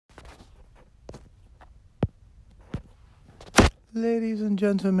Ladies and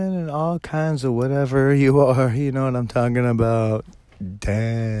gentlemen, and all kinds of whatever you are, you know what I'm talking about.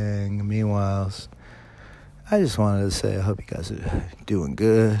 Dang. Meanwhile, I just wanted to say I hope you guys are doing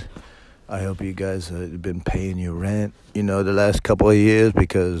good. I hope you guys have been paying your rent, the last couple of years,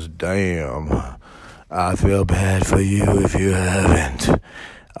 because damn, I feel bad for you if you haven't.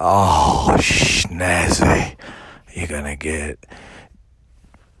 Oh, snazzy. You're gonna get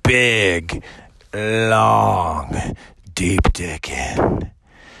big, long, deep dicking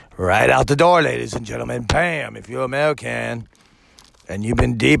right out the door, ladies and gentlemen. Bam! If you're American and you've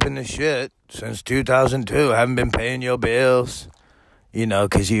been deep in the shit since 2002, haven't been paying your bills,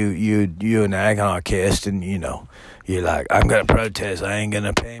 because you an anarchist, and you're like, I'm gonna protest. I ain't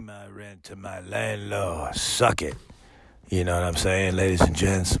gonna pay my rent to my landlord. Suck it. You know what I'm saying, ladies and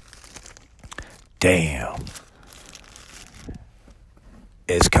gents? Damn.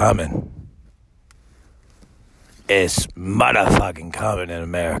 It's coming. It's motherfucking coming in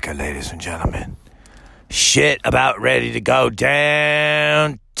America, ladies and gentlemen. Shit about ready to go downtown.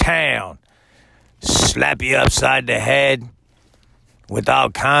 Slap you upside the head with all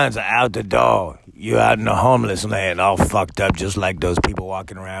kinds of out the door. You out in the homeless land, all fucked up, just like those people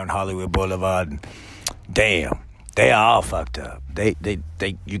walking around Hollywood Boulevard. Damn, they are all fucked up. They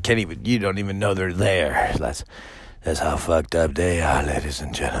you don't even know they're there. That's how fucked up they are, ladies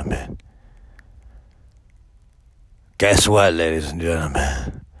and gentlemen. Guess what, ladies and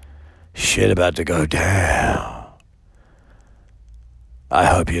gentlemen? Shit about to go down. I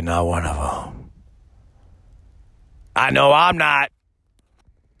hope you're not one of them. I know I'm not.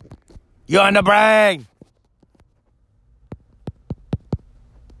 You're on the brain.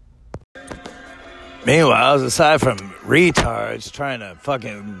 Meanwhile, aside from retards trying to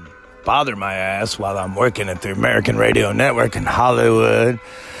fucking bother my ass while I'm working at the American Radio Network in Hollywood,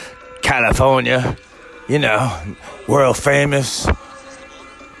 California, world famous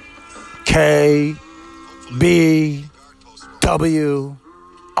KBWR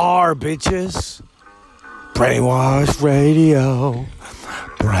bitches. Brainwash Radio.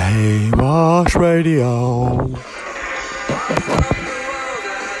 Brainwash Radio.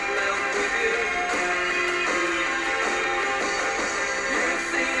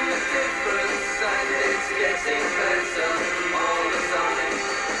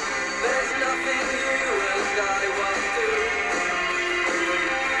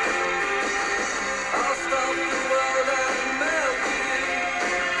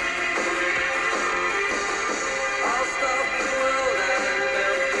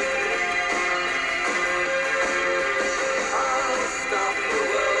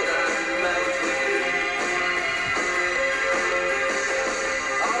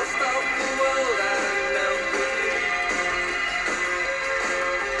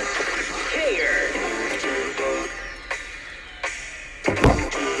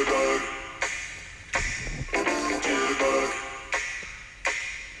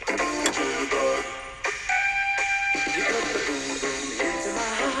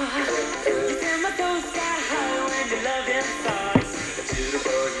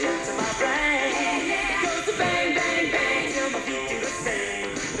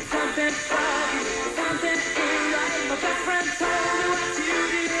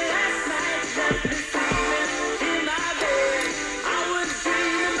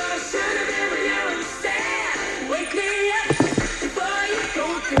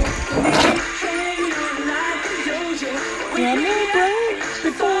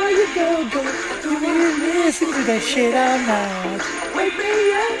 Before you go, you will listen to that shit all night. Wake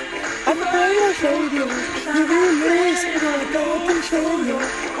me up, I'm the Brainwash Radio. You will listen to that golden show.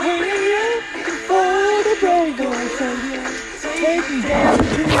 Wake me up for the Brainwash Radio. Take me down to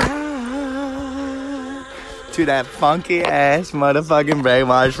the high. To that funky ass motherfucking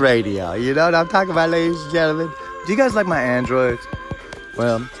Brainwash Radio. You know what I'm talking about, ladies and gentlemen? Do you guys like my androids?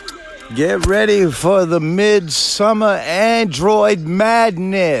 Well, get ready for the midsummer android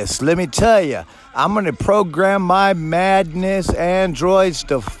madness. Let me tell you, I'm going to program my madness androids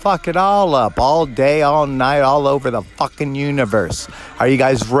to fuck it all up all day, all night, all over the fucking universe. Are you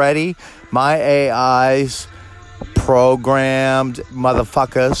guys ready? My AIs, programmed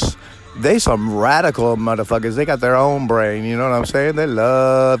motherfuckers. They some radical motherfuckers. They got their own brain, you know what I'm saying? They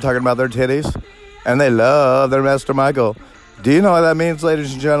love talking about their titties, and they love their Master Michael. Do you know what that means,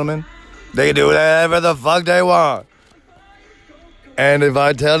 ladies and gentlemen? They can do whatever the fuck they want. And if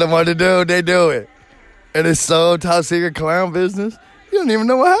I tell them what to do, they do it. And it's so top secret clown business, you don't even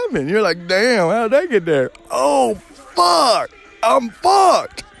know what happened. You're like, damn, how'd they get there? Oh, fuck. I'm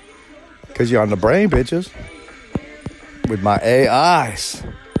fucked. Because you're on the brain, bitches. With my AIs.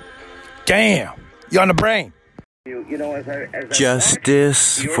 Damn. You're on the brain.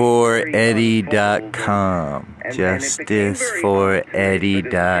 JusticeForEddie.com.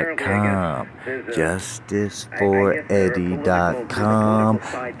 JusticeForEddie.com. JusticeForEddie.com.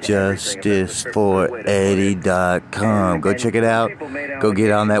 JusticeForEddie.com. Go check it out. Go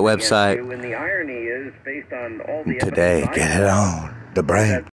get on that website. Today, get it on the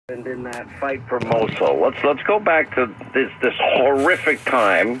brain. And in that fight for Mosul, let's go back to this horrific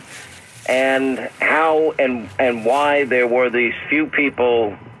time, and how and why there were these few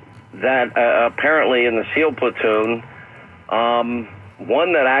people that apparently in the SEAL platoon,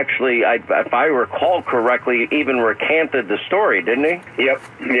 one that actually, if I recall correctly, even recanted the story, didn't he? Yep.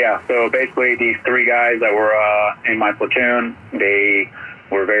 Yeah. So basically, these three guys that were in my platoon, they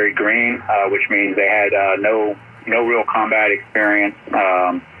were very green, which means they had no real combat experience.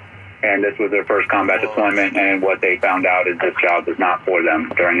 And this was their first combat deployment, and what they found out is this job was not for them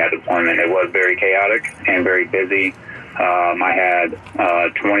during that deployment. It was very chaotic and very busy. I had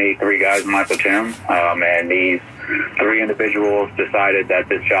 23 guys in my platoon, and these three individuals decided that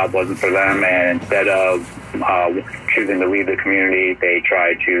this job wasn't for them, and instead of choosing to leave the community, they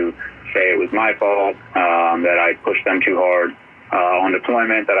tried to say it was my fault, that I pushed them too hard on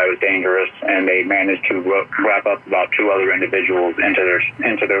deployment, that I was dangerous, and they managed to wrap up about two other individuals into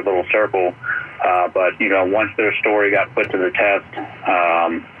their little circle. But once their story got put to the test,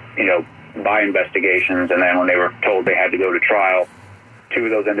 by investigations, and then when they were told they had to go to trial, two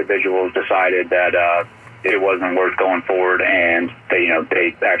of those individuals decided that it wasn't worth going forward, and they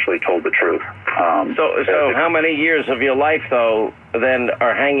actually told the truth. So how many years of your life, though, then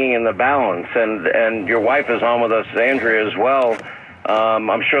are hanging in the balance? And your wife is on with us, Andrea, as well.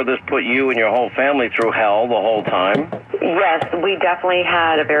 I'm sure this put you and your whole family through hell the whole time. Yes, we definitely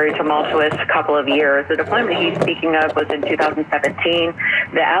had a very tumultuous couple of years. The deployment he's speaking of was in 2017.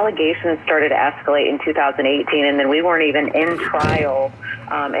 The allegations started to escalate in 2018, and then we weren't even in trial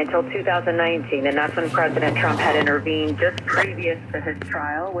until 2019, and that's when President Trump had intervened just previous to his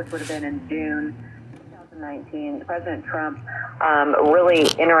trial, which would have been in June 2019. President Trump really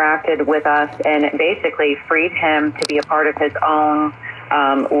interacted with us and basically freed him to be a part of his own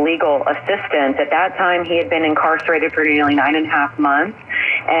legal assistance. At that time, he had been incarcerated for nearly 9.5 months,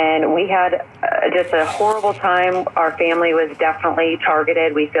 and we had just a horrible time. Our family was definitely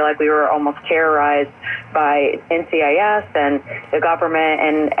targeted. We feel like we were almost terrorized by NCIS and the government,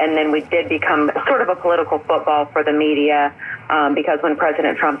 and then we did become sort of a political football for the media, because when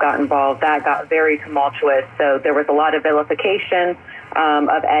President Trump got involved, that got very tumultuous. So there was a lot of vilification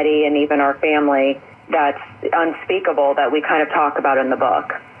of Eddie and even our family that's unspeakable that we kind of talk about in the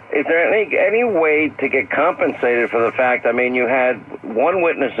book. Is there any way to get compensated for the fact, you had one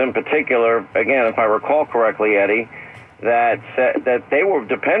witness in particular, again, if I recall correctly, Eddie, that said that they were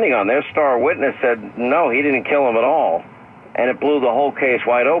depending on, their star witness said, no, he didn't kill him at all, and it blew the whole case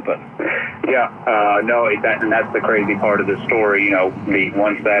wide open. Yeah, and that's the crazy part of the story.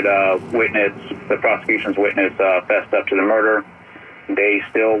 Once that witness, the prosecution's witness, fessed up to the murder, they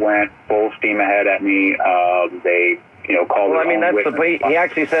still went full steam ahead at me. They, called. Well, that's witness. He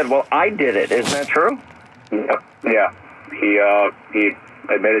actually said, "Well, I did it." Isn't that true? Yeah. He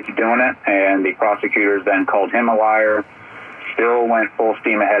admitted to doing it, and the prosecutors then called him a liar. Still went full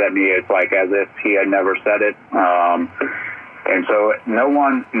steam ahead at me. It's like as if he had never said it. And so no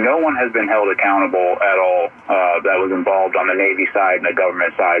one has been held accountable at all that was involved on the Navy side and the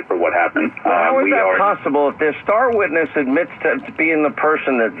government side for what happened. Well, how is that possible if their star witness admits to being the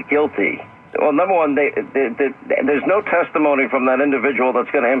person that's guilty? Well, number one, there's no testimony from that individual that's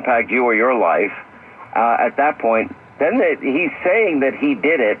going to impact you or your life at that point. Then he's saying that he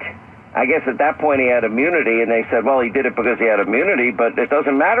did it. I guess at that point he had immunity, and they said, well, he did it because he had immunity, but it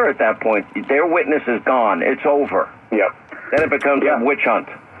doesn't matter at that point. Their witness is gone. It's over. Yep. Then it becomes a witch hunt,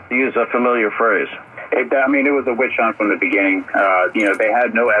 to use a familiar phrase. It was a witch hunt from the beginning. They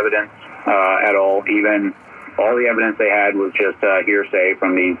had no evidence at all. Even all the evidence they had was just hearsay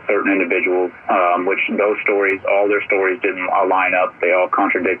from these certain individuals, which all their stories didn't line up. They all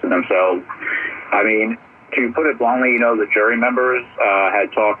contradicted themselves. To put it bluntly, the jury members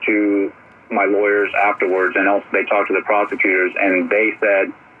had talked to my lawyers afterwards, and also they talked to the prosecutors, and they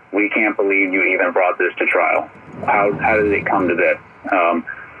said, we can't believe you even brought this to trial. How did it come to this?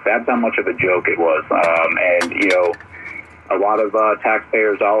 That's how much of a joke it was. A lot of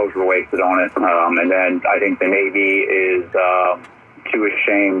taxpayers' dollars were wasted on it. And then I think the Navy is too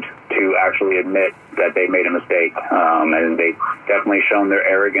ashamed to actually admit that they made a mistake. And they've definitely shown their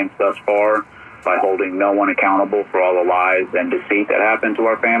arrogance thus far by holding no one accountable for all the lies and deceit that happened to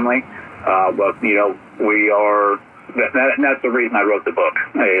our family. But we are that's the reason I wrote the book.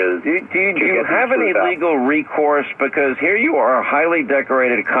 Is do you have any legal recourse? Because here you are, a highly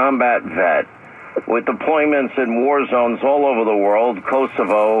decorated combat vet with deployments in war zones all over the world,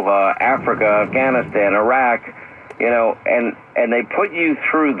 Kosovo, Africa, Afghanistan, Iraq, and they put you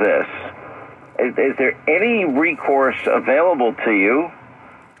through this. Is there any recourse available to you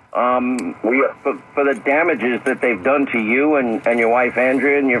for the damages that they've done to you and your wife,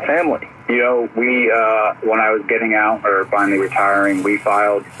 Andrea, and your family? We, when I was getting out or finally retiring, we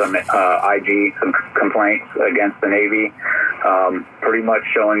filed some IG complaints against the Navy, pretty much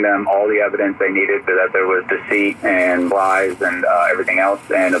showing them all the evidence they needed that there was deceit and lies and everything else.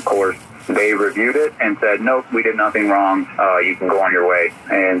 And, of course, they reviewed it and said, nope, we did nothing wrong. You can go on your way.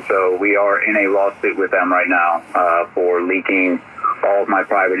 And so we are in a lawsuit with them right now for leaking all of my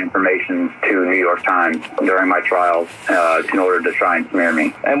private information to New York Times during my trials in order to try and smear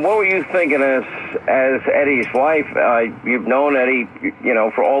me. And what were you thinking as Eddie's wife? You've known Eddie,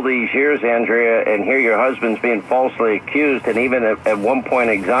 for all these years, Andrea, and here your husband's being falsely accused and even at one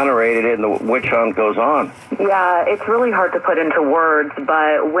point exonerated, and the witch hunt goes on. Yeah, it's really hard to put into words,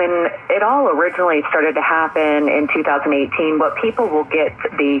 but when it all originally started to happen in 2018, what people will get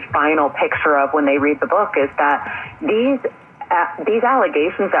the final picture of when they read the book is that these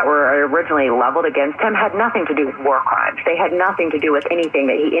allegations that were originally leveled against him had nothing to do with war crimes. They had nothing to do with anything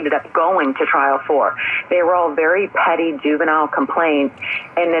that he ended up going to trial for. They were all very petty juvenile complaints,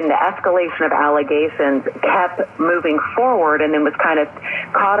 and then the escalation of allegations kept moving forward and then was kind of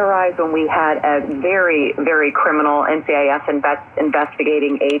cauterized when we had a very, very criminal NCIS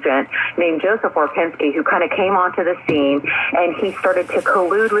investigating agent named Joseph Orpinski, who kind of came onto the scene, and he started to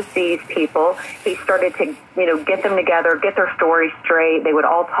collude with these people. He started to, get them together, get their story straight. They would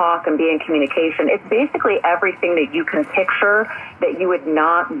all talk and be in communication. It's basically everything that you can picture that you would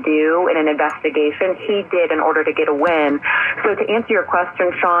not do in an investigation, he did in order to get a win. So to answer your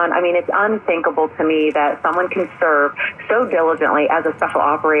question, Sean, it's unthinkable to me that someone can serve so diligently as a special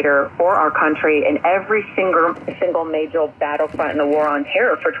operator for our country in every single major battlefront in the war on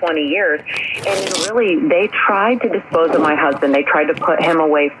terror for 20 years. And then really, they tried to dispose of my husband. They tried to put him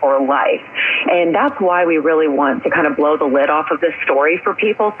away for life. And that's why we really want to kind of blow the lid off of this story for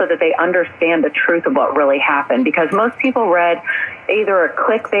people so that they understand the truth of what really happened. Because most people read either a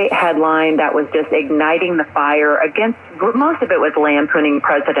clickbait headline that was just igniting the fire against, most of it was lampooning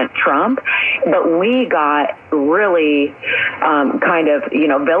President Trump, but we got really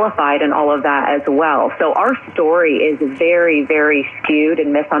vilified in all of that as well. So our story is very, very skewed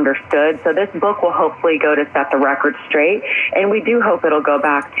and misunderstood. So this book will hopefully go to set the record straight, and we do hope it'll go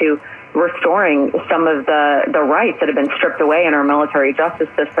back to restoring some of the rights that have been stripped away in our military justice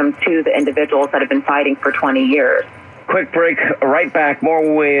system to the individuals that have been fighting for 20 years. Quick break, right back, more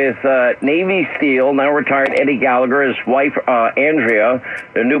with Navy SEAL, now retired Eddie Gallagher, his wife Andrea.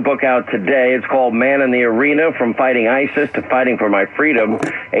 Their new book out today. It's called Man in the Arena, From Fighting ISIS to Fighting for My Freedom.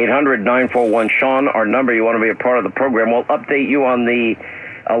 800-941-SEAN, our number. You want to be a part of the program. We'll update you on the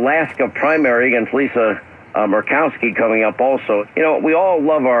Alaska primary against Lisa Murkowski coming up also. We all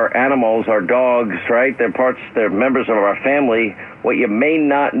love our animals, our dogs, right? They're members of our family. What you may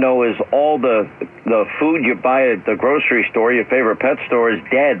not know is all the food you buy at the grocery store, your favorite pet store, is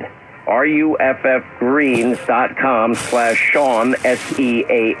dead. RUFFgreens.com/Sean,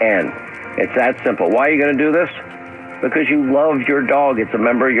 SEAN. It's that simple. Why are you going to do this? Because you love your dog. It's a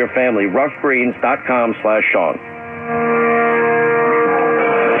member of your family. RuffGreens.com/Sean.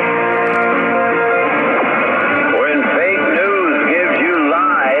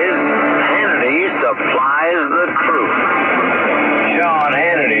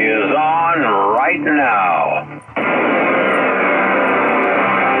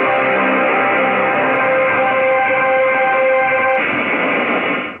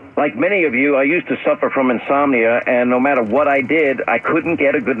 Like many of you, I used to suffer from insomnia, and no matter what I did, I couldn't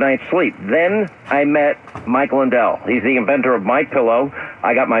get a good night's sleep. Then I met Mike Lindell. He's the inventor of MyPillow.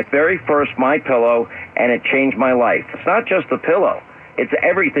 I got my very first MyPillow, and it changed my life. It's not just the pillow. It's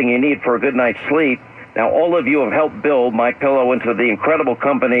everything you need for a good night's sleep. Now, all of you have helped build MyPillow into the incredible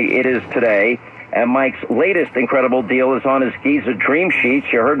company it is today. And Mike's latest incredible deal is on his Giza Dream Sheets.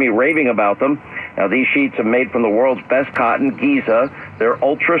 You heard me raving about them. Now, these sheets are made from the world's best cotton, Giza. They're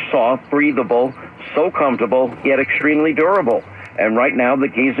ultra soft, breathable, so comfortable, yet extremely durable. And right now, the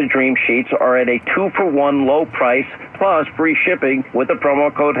Giza Dream Sheets are at a 2-for-1 low price, plus free shipping with the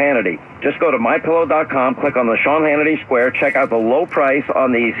promo code Hannity. Just go to MyPillow.com, click on the Sean Hannity Square, check out the low price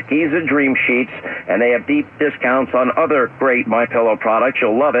on these Giza Dream Sheets, and they have deep discounts on other great MyPillow products.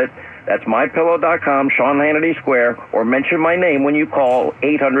 You'll love it. That's MyPillow.com, Sean Hannity Square, or mention my name when you call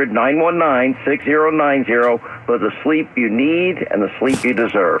 800-919-6090 for the sleep you need and the sleep you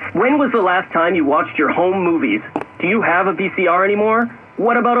deserve. When was the last time you watched your home movies? Do you have a VCR anymore?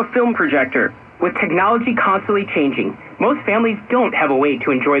 What about a film projector? With technology constantly changing, most families don't have a way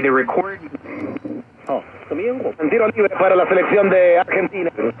to enjoy their recorded... Tiro libre para la selección de Argentina.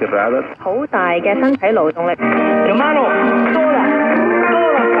 Cerradas. 好大嘅身體勞動力。Hermano,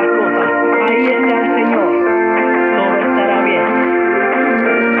 todas las cosas, ahí está el Señor. Todo estará bien.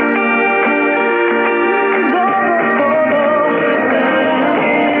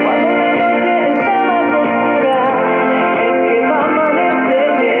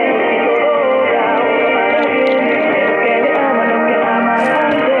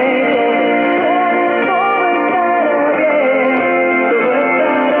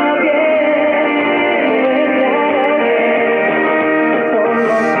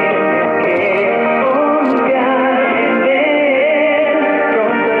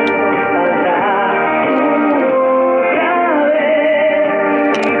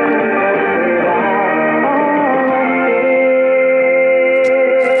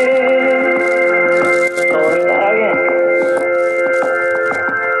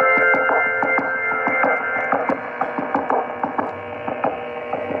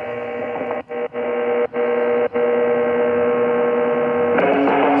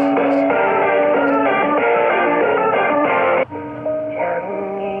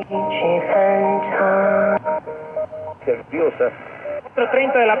 Otro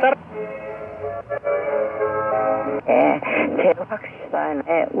 30 de la tarde. 제로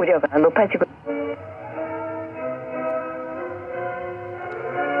확산의 우려가 높아지고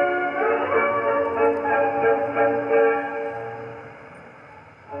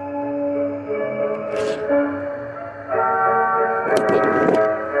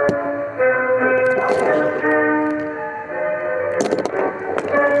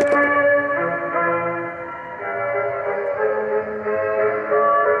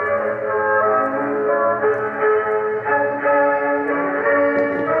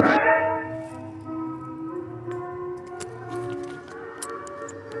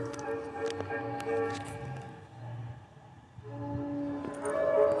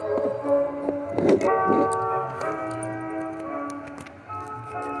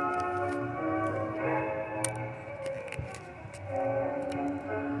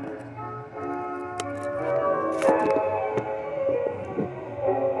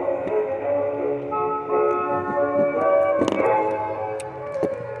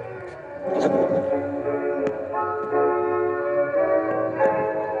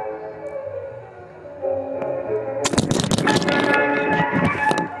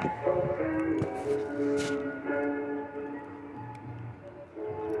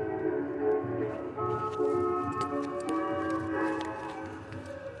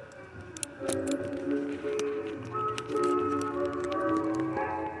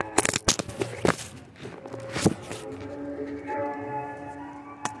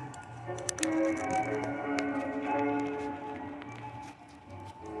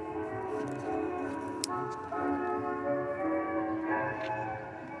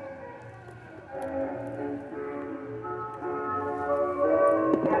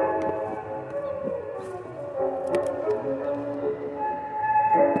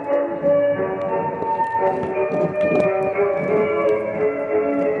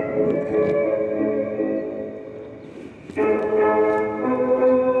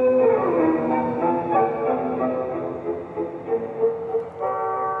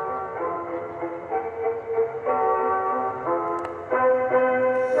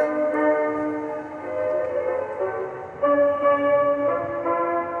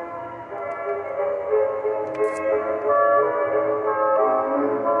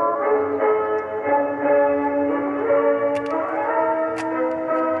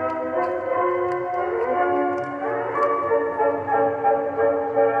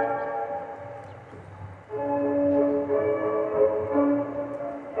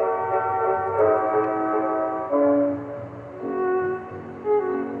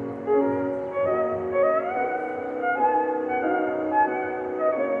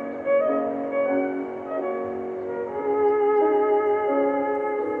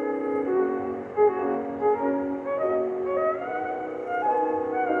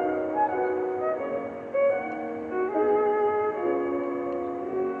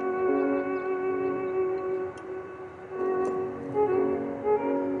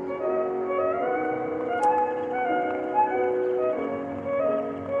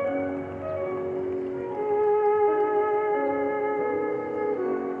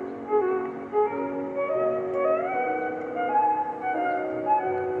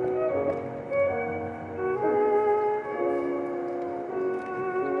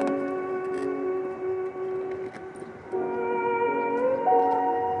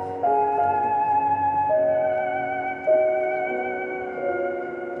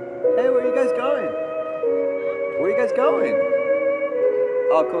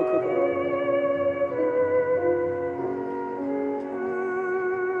Oh, cool.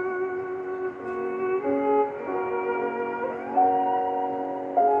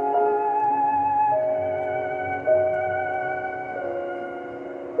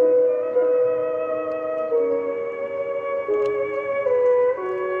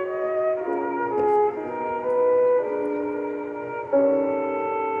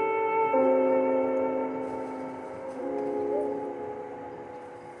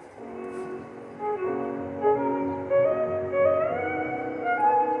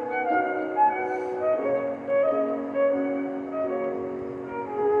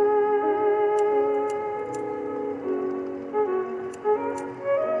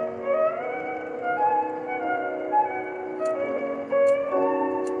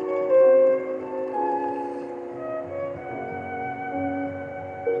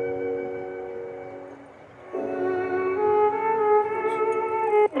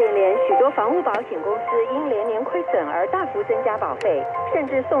房屋保险公司因连年亏损而大幅增加保费，甚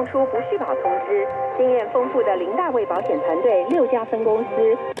至送出不续保通知。经验丰富的林大卫保险团队6家分公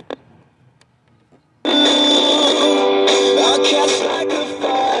司。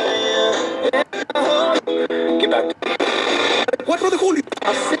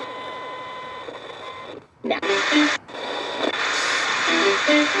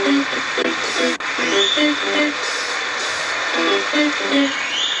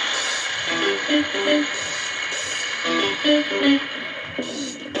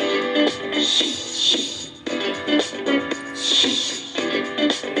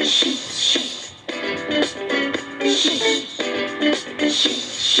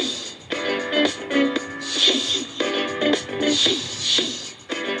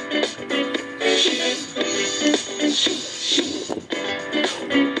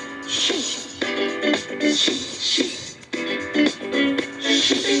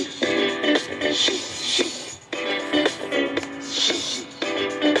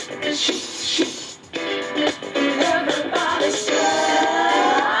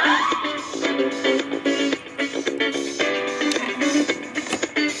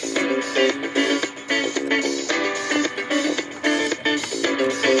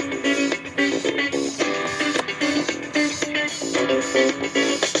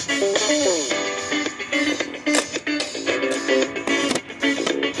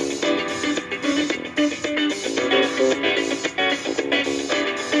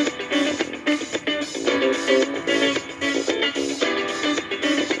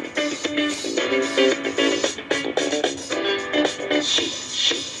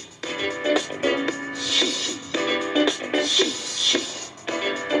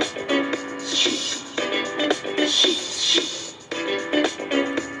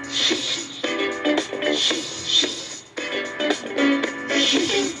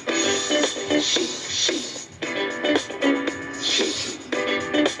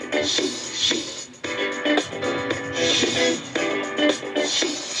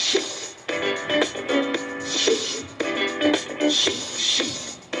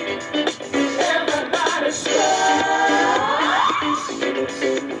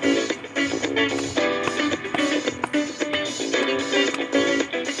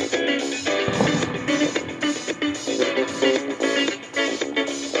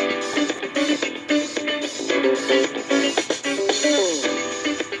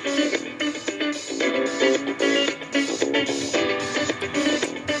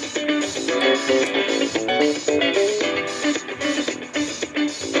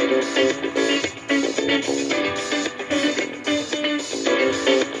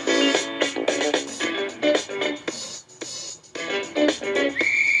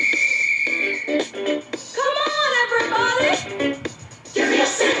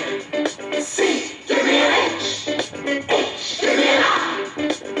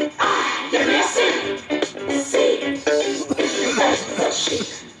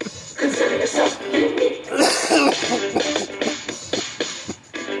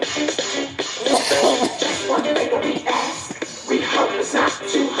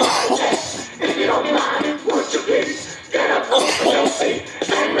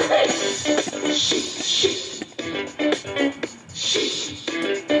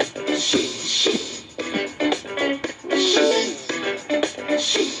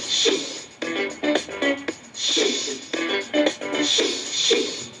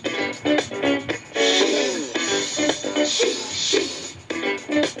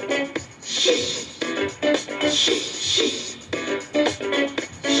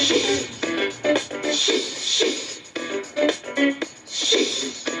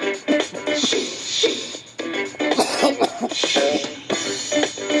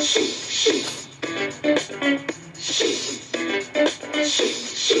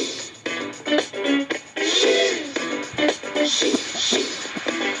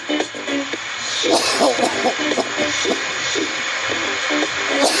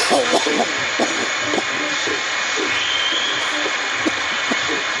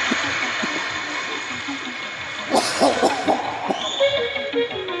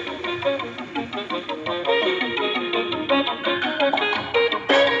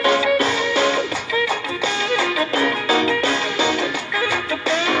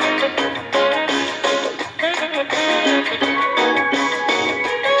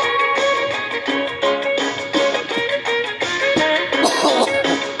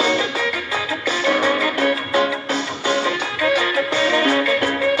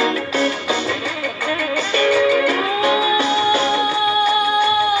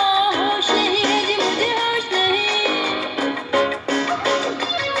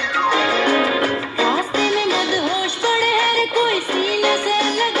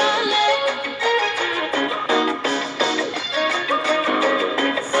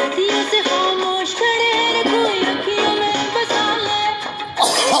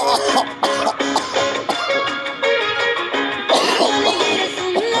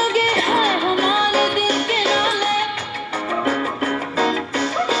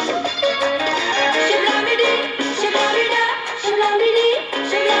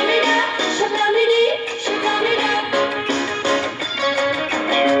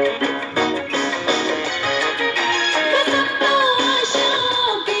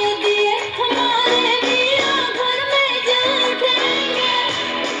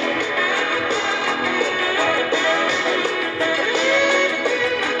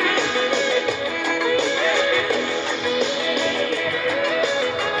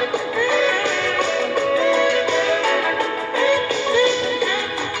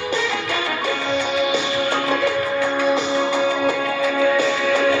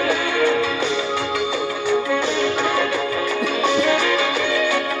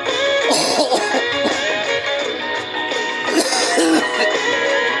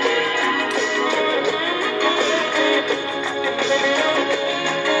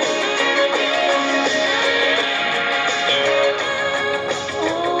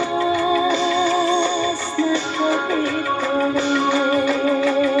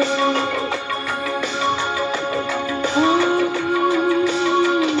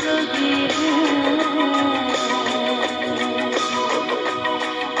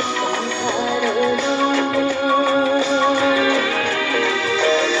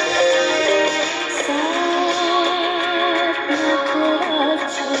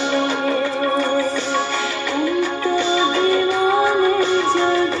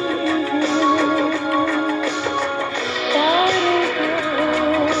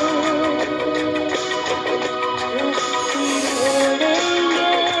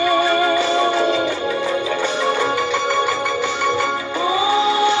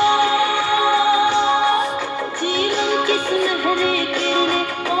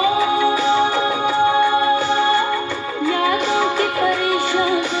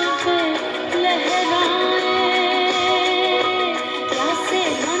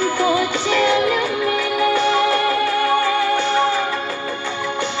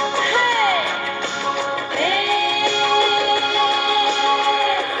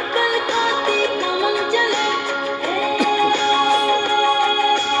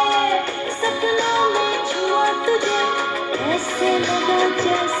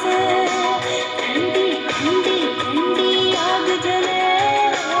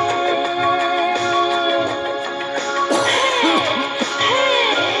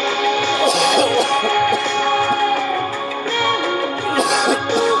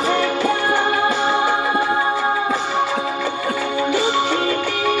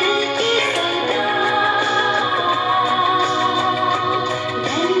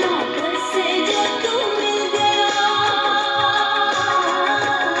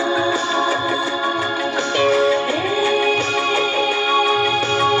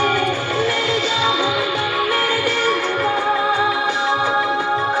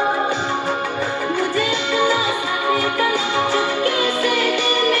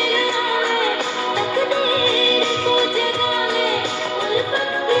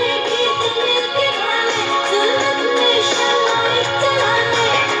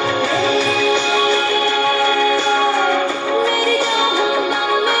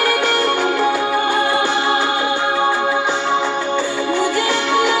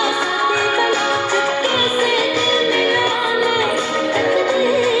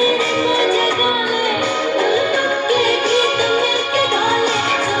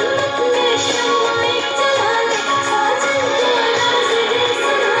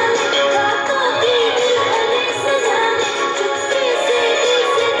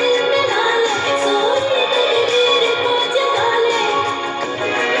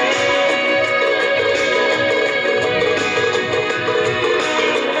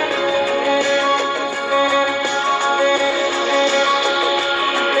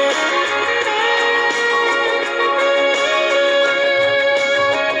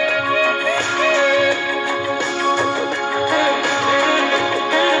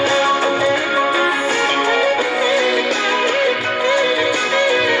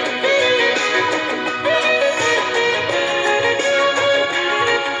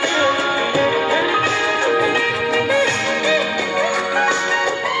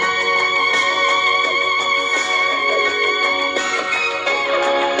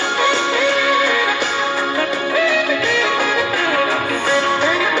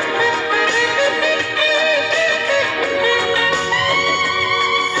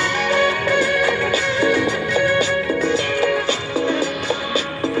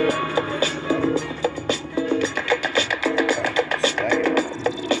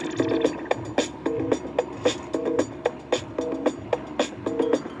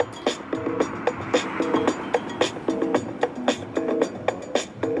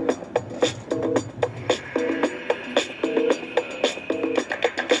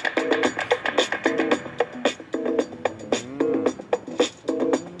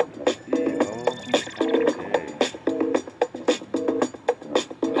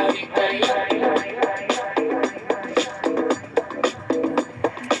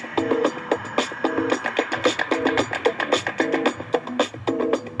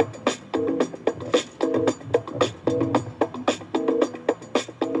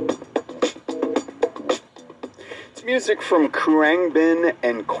music from Khruangbin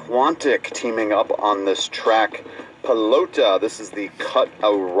and Quantic teaming up on this track, Pelota. This is the Cut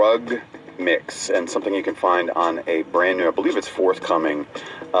a Rug mix, and something you can find on a brand new, I believe it's forthcoming,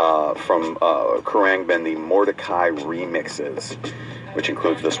 from Khruangbin, the Mordecai remixes, which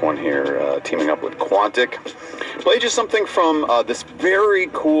includes this one here, teaming up with Quantic. Played you something from this very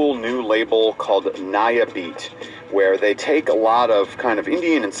cool new label called Naya Beat, where they take a lot of kind of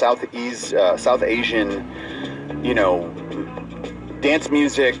Indian and South Asian, dance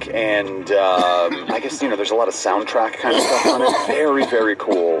music, and I guess, there's a lot of soundtrack kind of stuff on it. Very, very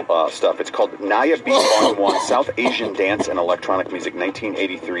cool stuff. It's called Naya Beat Volume 1, South Asian Dance and Electronic Music,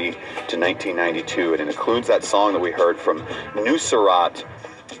 1983 to 1992. And it includes that song that we heard from Nusrat.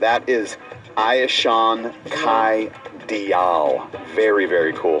 That is Ayeshan Kai Dial. Very,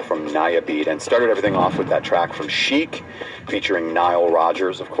 very cool from Naya Beat. And started everything off with that track from Chic, featuring Nile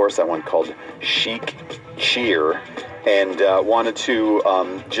Rodgers, of course, that one called Chic Cheer. And wanted to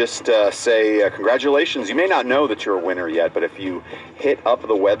just say congratulations. You may not know that you're a winner yet, but if you hit up the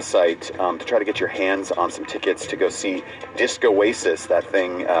website to try to get your hands on some tickets to go see Disco Oasis, that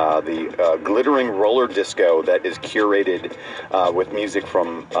thing, the glittering roller disco that is curated with music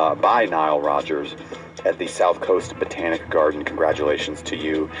from by Nile Rodgers at the South Coast Botanic Garden. Congratulations to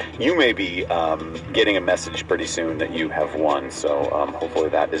you. You may be getting a message pretty soon that you have won, so hopefully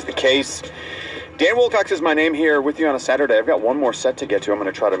that is the case. Dan Wilcox is my name here with you on a Saturday. I've got one more set to get to. I'm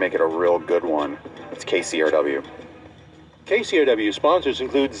going to try to make it a real good one. It's KCRW. KCRW sponsors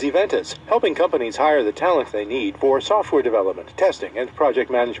include Xiventus, helping companies hire the talent they need for software development, testing, and project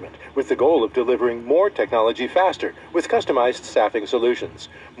management, with the goal of delivering more technology faster with customized staffing solutions.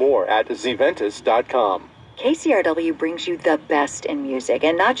 More at Xiventus.com. KCRW brings you the best in music,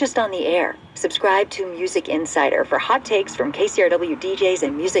 and not just on the air. Subscribe to Music Insider for hot takes from KCRW DJs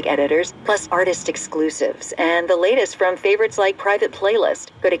and music editors, plus artist exclusives, and the latest from favorites like Private Playlist.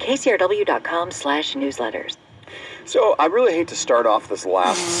 Go to kcrw.com/newsletters. So I really hate to start off this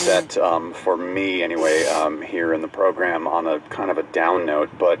last set, for me anyway, here in the program on a kind of a down note,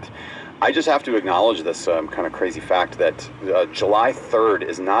 but I just have to acknowledge this kind of crazy fact that July 3rd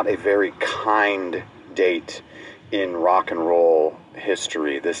is not a very kind date in rock and roll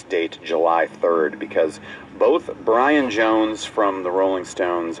history, this date, July 3rd, because both Brian Jones from the Rolling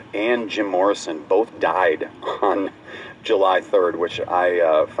Stones and Jim Morrison both died on July 3rd, which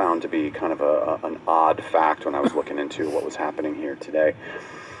I found to be kind of an odd fact when I was looking into what was happening here today.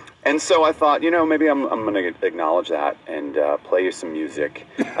 And so I thought, maybe I'm going to acknowledge that and play you some music.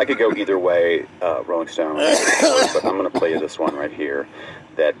 I could go either way, Rolling Stones, but I'm going to play you this one right here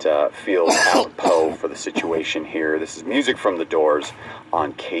that feels apropos for the situation here. This is music from The Doors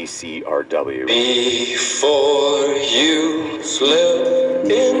on KCRW. Before you slip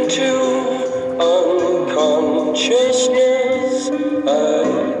into unconsciousness,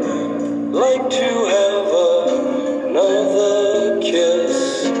 I'd like to have another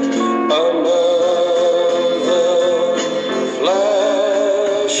kiss, another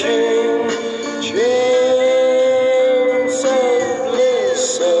flashing chance of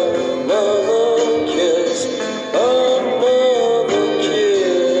bliss, another kiss, another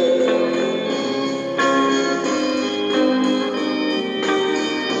kiss.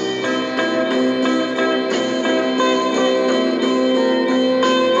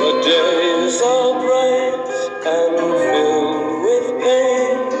 The days are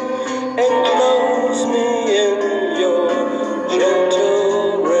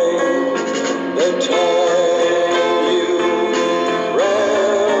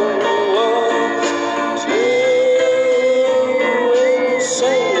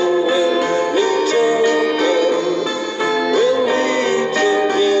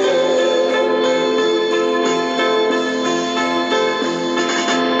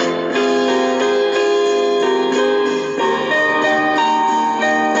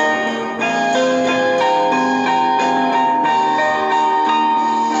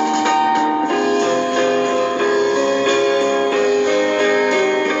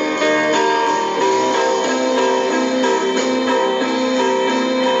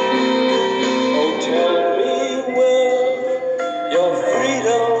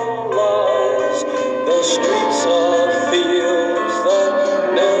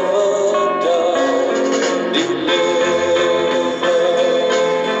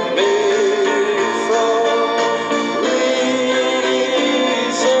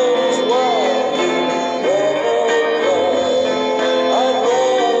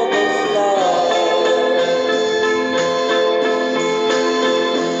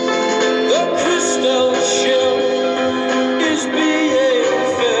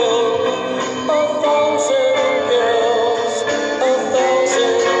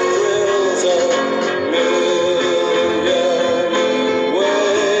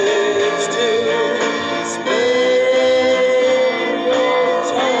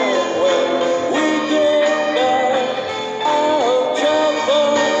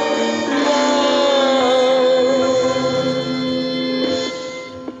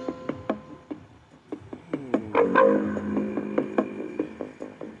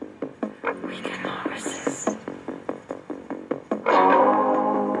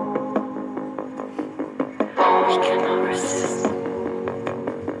cannot resist.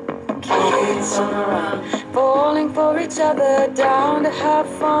 Kids on the run, falling for each other, down to have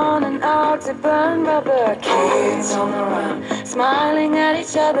fun and out to burn rubber. Kids on the run, smiling at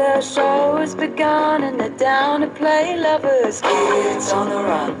each other, show has begun and they're down to play lovers. Kids on the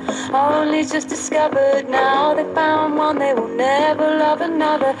run, only just discovered, now they found one, they will never love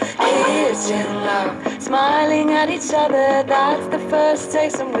another. Kids in love, smiling at each other, that's the first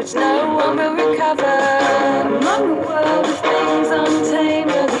taste from which no one will recover. Among the world of things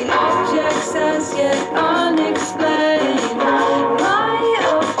untamed are the objects as yet unexplained. My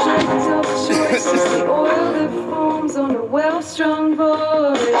object of choice is the oil that forms on a well-strung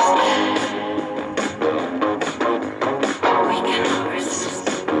voice. We cannot resist.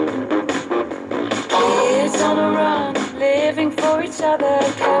 Kids on a run, living for each other,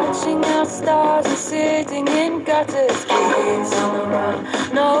 catching out stars and sitting in gutters. Kids on the run,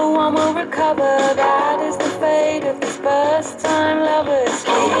 no one will recover, that is the fate of these first-time lovers.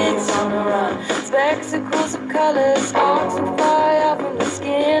 Kids on the run, spectacles of color, sparks and fire from the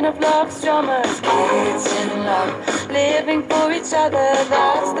skin of love's drummers. Kids in love, living for each other,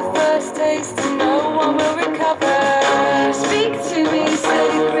 that's the first taste and no one will recover. Speak to me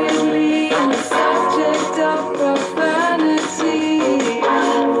sacredly on the subject of profanity.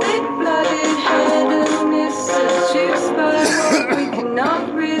 Thick-blooded hedonists seduced by what we cannot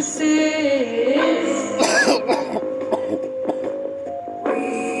resist.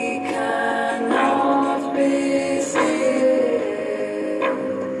 We cannot resist.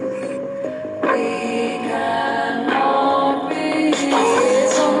 We cannot resist.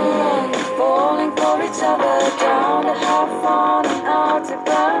 Kids on the run, falling for each other, down to have fun and out to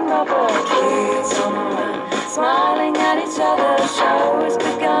burn rubber. Kids on the run, smiling at each other, show has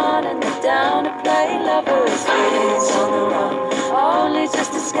begun and they're down to play lovers. Kids on the run, only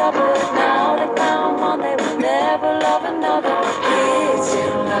just discovered, now they found one, they will never love another. Kids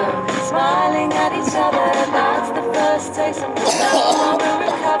in love, smiling at each other, that's the first taste and no one will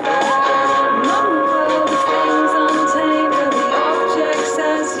recover. Among the world of things untamed are the objects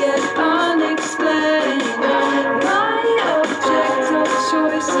as yet unexplained. My object of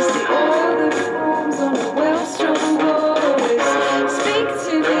choice is the oil that forms on a well-strung voice. Speak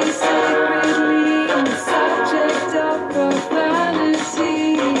to me sacredly on the subject of profanity.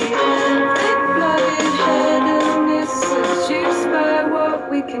 Thick-blooded hedonists seduced by what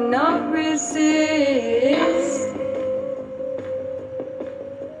we cannot resist.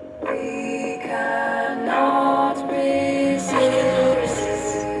 We cannot resist.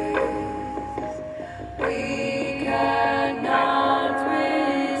 We cannot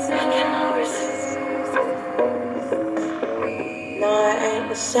resist. We cannot resist. No, it ain't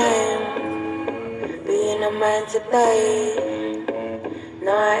the same being a man today.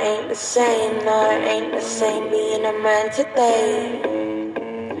 No, it ain't the same. No, it ain't the same being a man today.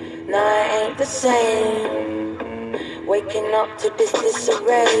 No, it ain't the same. Waking up to this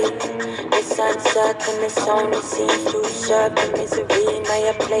disarray, this uncertainness only seems to serve the misery. May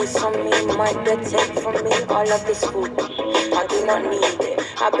a place on me might they take from me all of this food. I do not need it.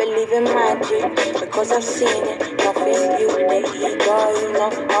 I believe in magic because I've seen it. Nothing beauty, ego, you know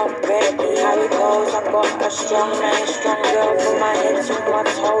already how it goes. I got a strong man, strong girl from my head to my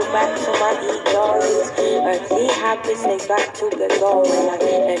toe, back to my egos. Earthly habits, they got to get going. I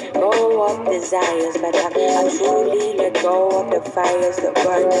let go of desires, but I truly let go of the fires that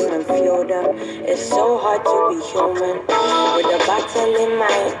burn them and fuel them. It's so hard to be human with a battle in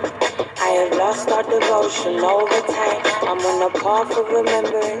mind. I have lost all devotion over time. I'm on a path of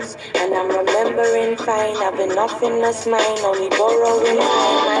remembrance, and I'm remembering fine. Having nothing that's mine, only borrowing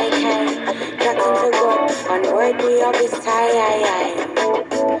time. I can't back into God, unworthy of His time.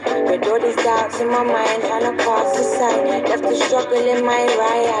 With all these doubts in my mind, trying to pass the sign, left to struggle in my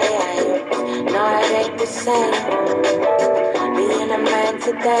right. No, it ain't the same being a man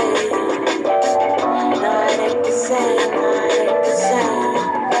today. No, it ain't the same. No, it ain't the same.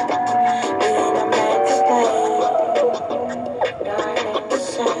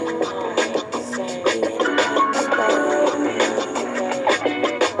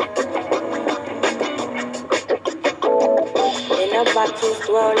 Battles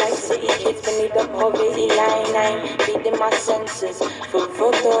dwell like city kids beneath the poverty line. I'm feeding my senses. Food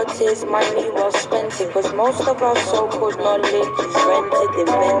for thought is money well spent. Cause most of our so-called knowledge is rented,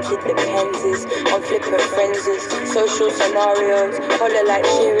 invented, depends on flippant frenzies. Social scenarios, holler like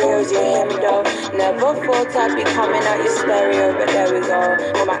Cheerios, you hear me though. Never thought I'd be coming out your stereo, but there we go.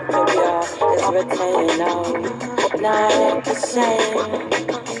 I'm back to BR, it's retained now. Nah, it ain't the same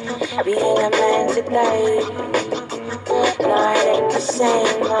being a man today. No, it ain't the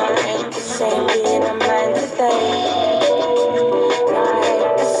same, no, it ain't the same being a man today.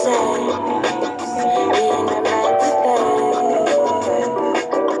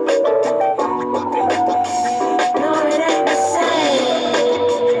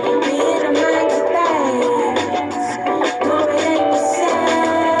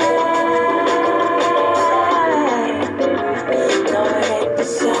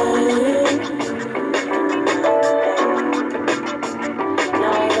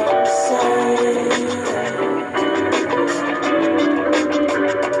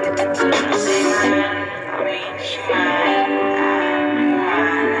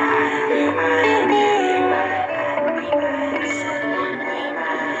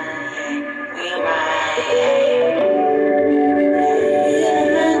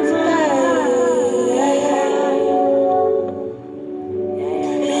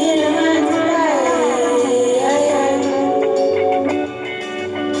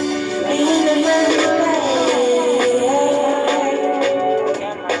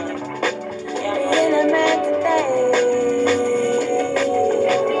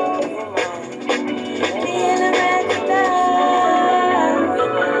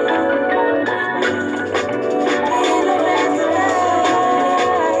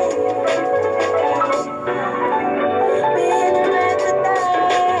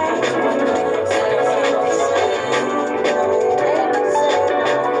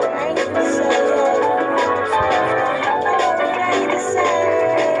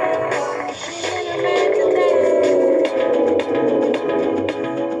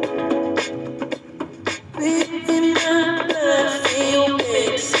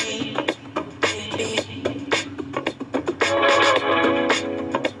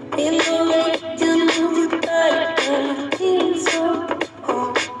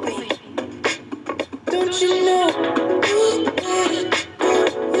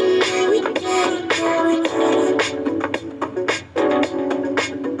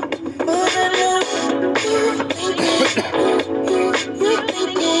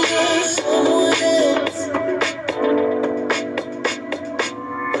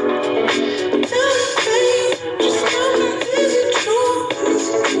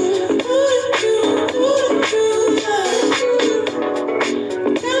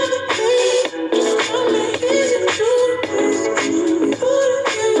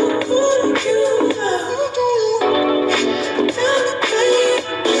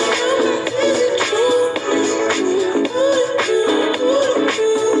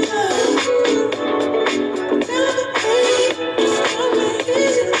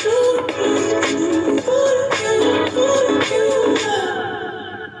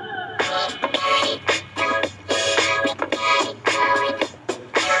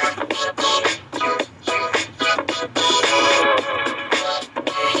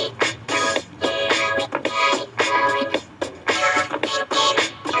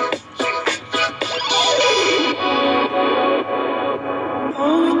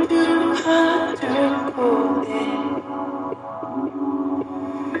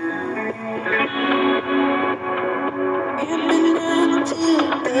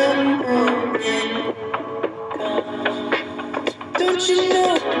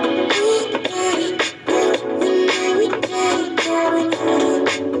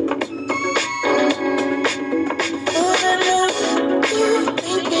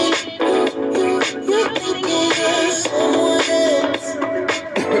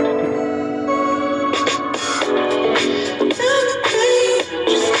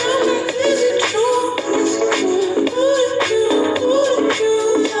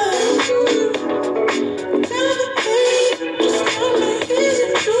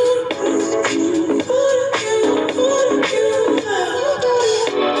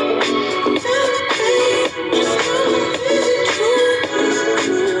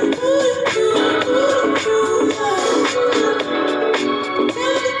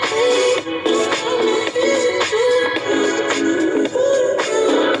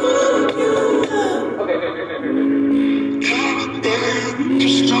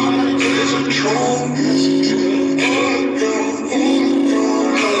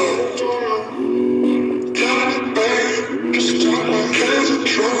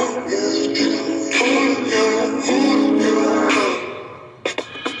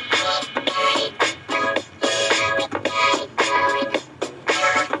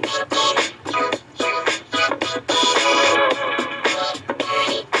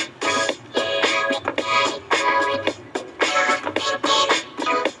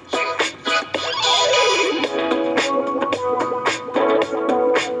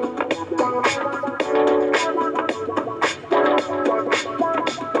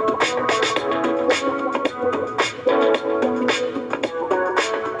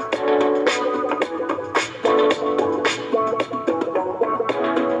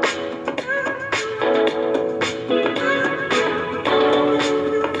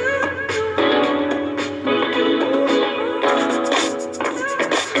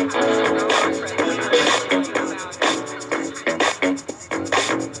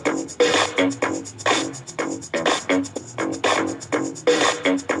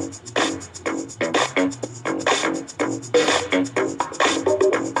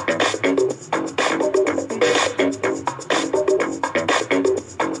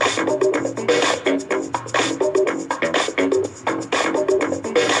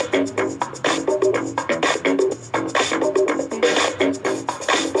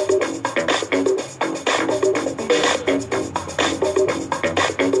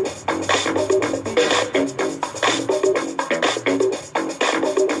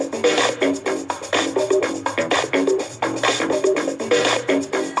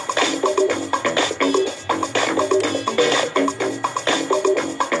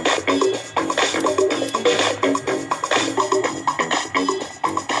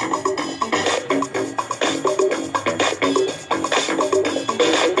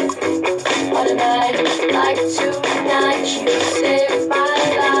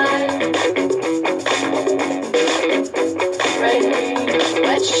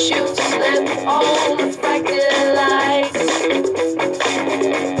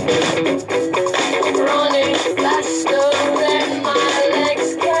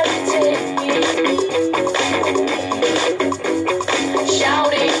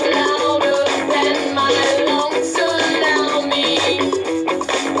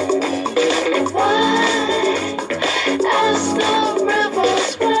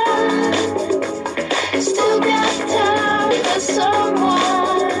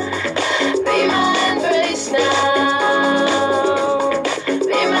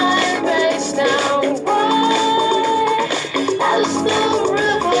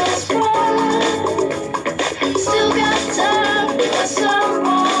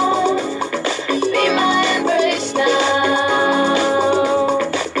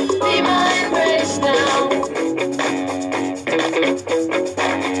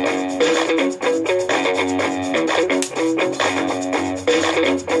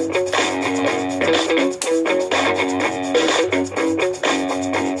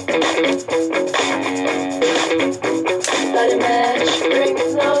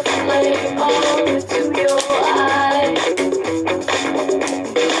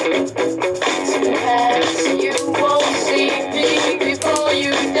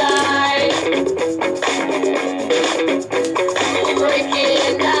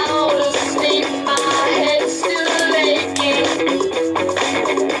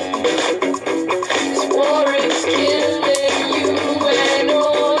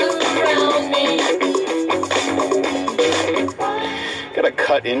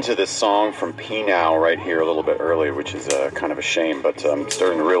 Into this song from P Now right here a little bit early, which is kind of a shame, but I'm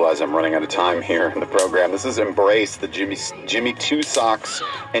starting to realize I'm running out of time here in the program. This is Embrace, the Jimmy Two Socks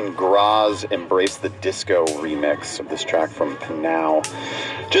and Graz Embrace the Disco remix of this track from P Now.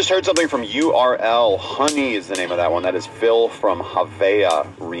 Just heard something from URL. Honey is the name of that one. That is Phil from Havea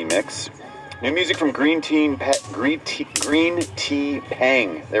remix. New music from Green Tea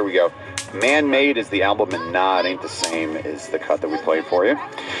Pang. There we go. Man-Made is the album, and Nah, It Ain't the Same is the cut that we played for you.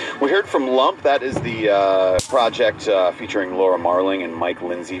 We heard from Lump. That is the project featuring Laura Marling and Mike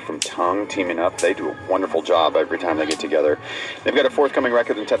Lindsay from Tongue teaming up. They do a wonderful job every time they get together. They've got a forthcoming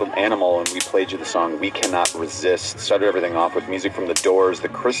record entitled Animal, and we played you the song We Cannot Resist. Started everything off with music from The Doors. The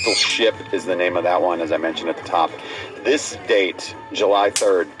Crystal Ship is the name of that one, as I mentioned at the top. This date, July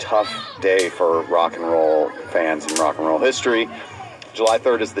 3rd, tough day for rock and roll fans in rock and roll history. July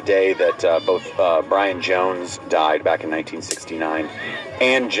 3rd is the day that both Brian Jones died back in 1969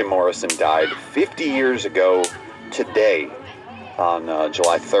 and Jim Morrison died 50 years ago today on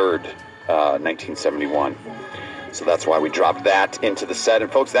July 3rd, 1971. So that's why we dropped that into the set.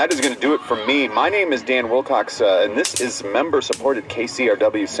 And folks, that is going to do it for me. My name is Dan Wilcox, and this is member-supported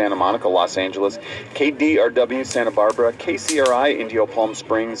KCRW Santa Monica, Los Angeles, KDRW Santa Barbara, KCRI Indio Palm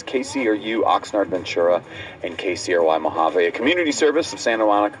Springs, KCRU Oxnard Ventura, and KCRY Mojave, a community service of Santa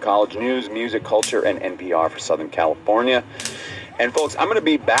Monica College News, Music, Culture, and NPR for Southern California. And folks, I'm going to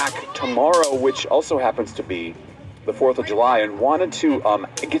be back tomorrow, which also happens to be the 4th of July, and wanted to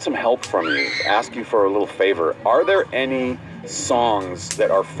get some help from you, ask you for a little favor. Are there any songs that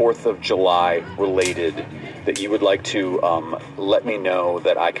are 4th of July related that you would like to let me know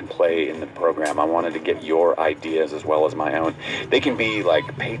that I can play in the program? I wanted to get your ideas as well as my own. They can be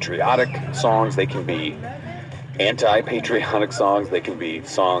like patriotic songs, they can be anti-patriotic songs, they can be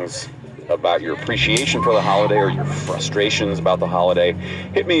songs about your appreciation for the holiday or your frustrations about the holiday.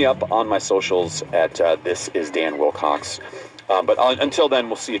 Hit me up on my socials at This Is Dan Wilcox. But until then,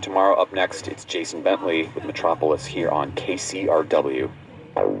 we'll see you tomorrow. Up next, it's Jason Bentley with Metropolis here on KCRW.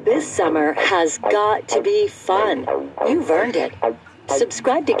 This summer has got to be fun. You've earned it.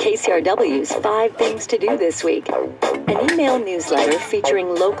 Subscribe to KCRW's 5 Things to Do This Week, an email newsletter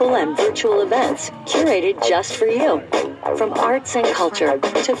featuring local and virtual events curated just for you. From arts and culture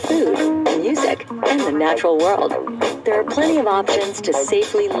to food, music, and the natural world. There are plenty of options to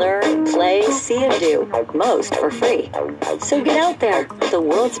safely learn, play, see, and do, most for free. So get out there. The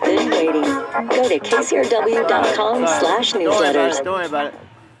world's been waiting. Go to kcrw.com/newsletters. Don't worry about it.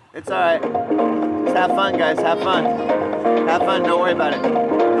 It's all right. Just have fun, guys. Have fun. Have fun. Don't worry about it.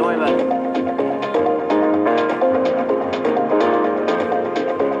 Don't worry about it.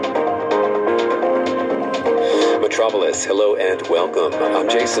 Metropolis, hello and welcome. I'm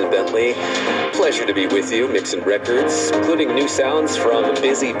Jason Bentley. Pleasure to be with you, mixing records, including new sounds from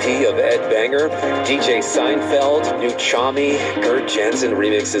Busy P of Ed Banger, DJ Seinfeld, new Chami, Gert Jansen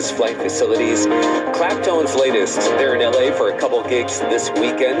remixes Flight Facilities, Claptone's latest. They're in LA for a couple gigs this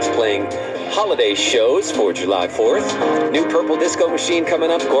weekend, playing holiday shows for July 4th. New Purple Disco Machine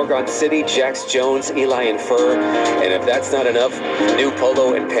coming up, Gorgon City, Jax Jones, Eli and Fur. And if that's not enough, new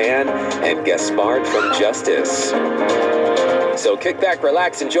Polo and Pan, and Gaspard from Justice. So kick back,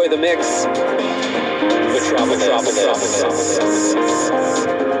 relax, enjoy the mix. Metropolis.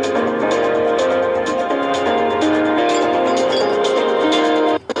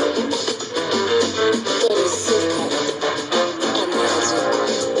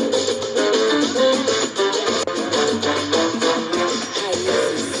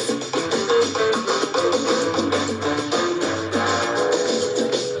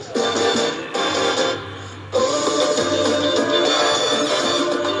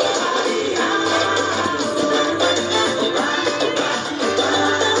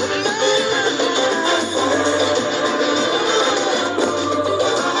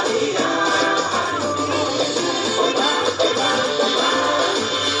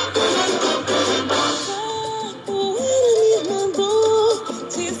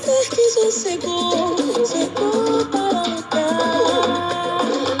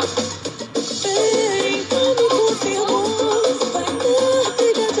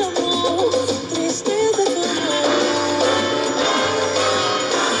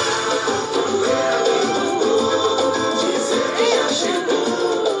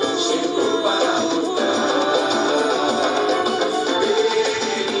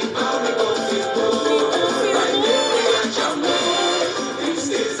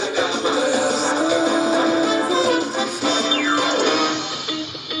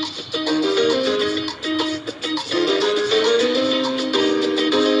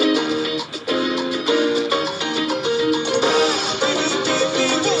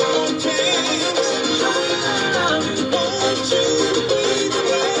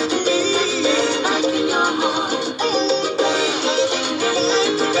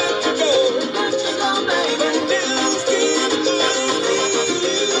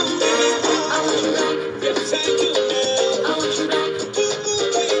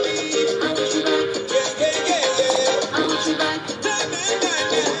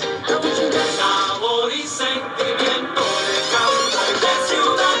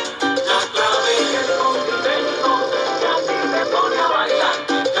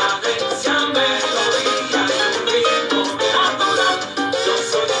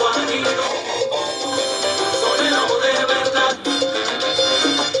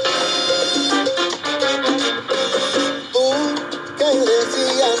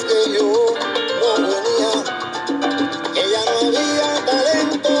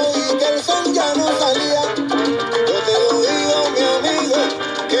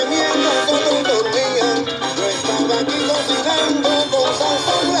 aquí cocinando con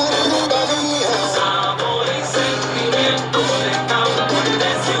salsa blanca mía. Sabor y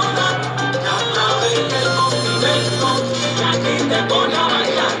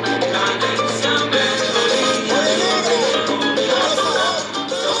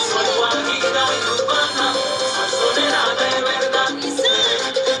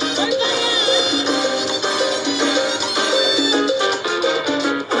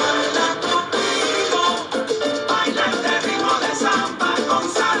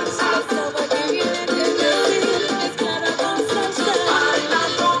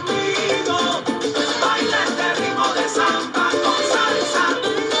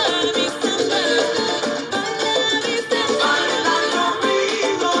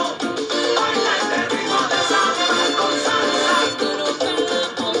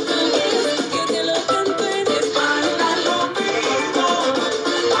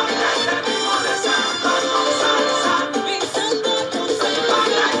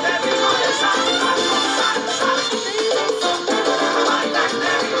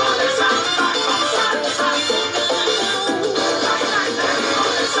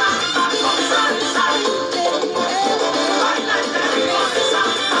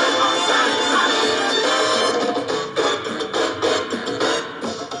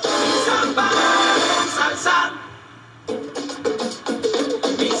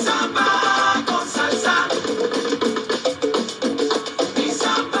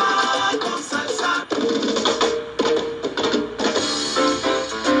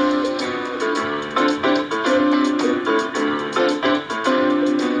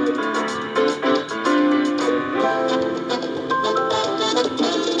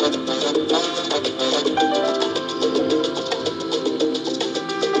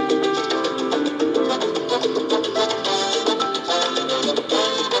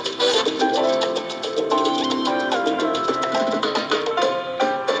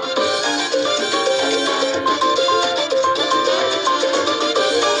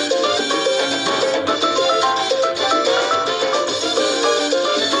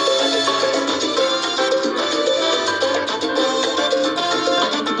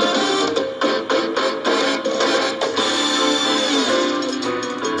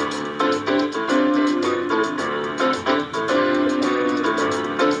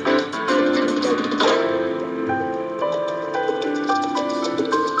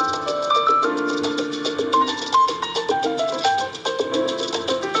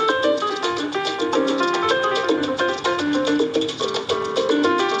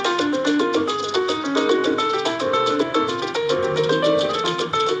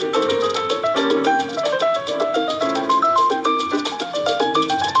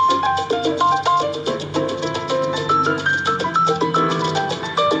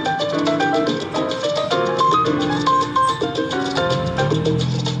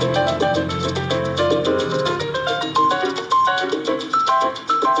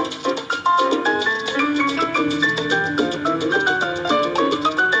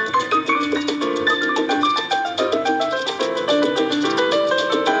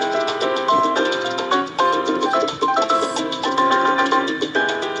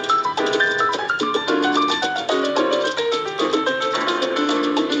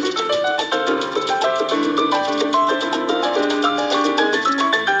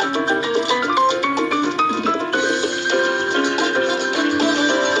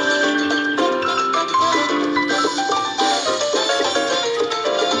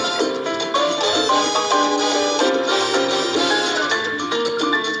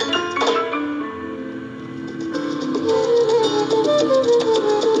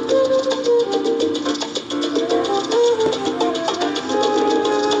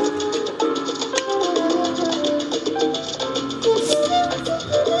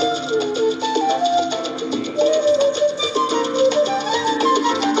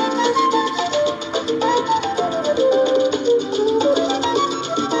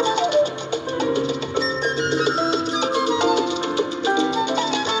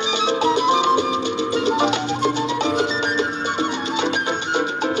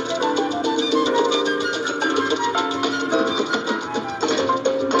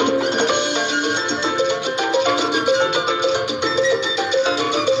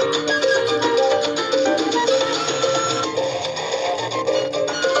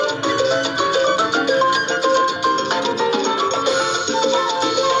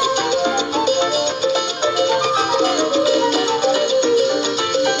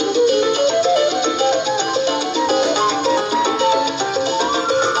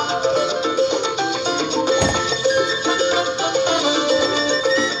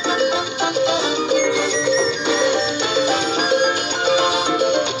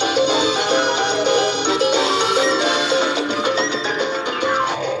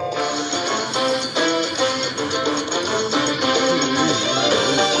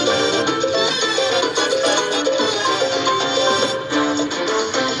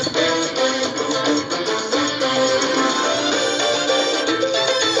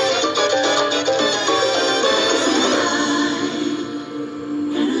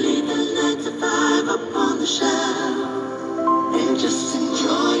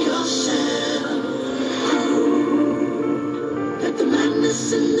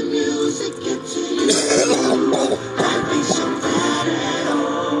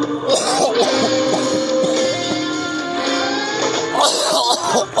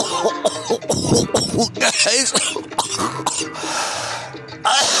Guys.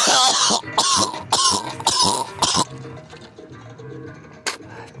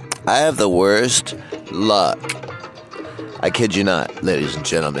 I have the worst luck. I kid you not, ladies and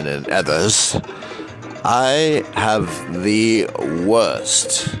gentlemen and others. I have the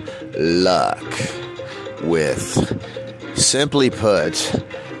worst luck with, simply put,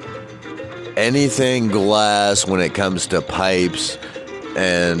 anything glass when it comes to pipes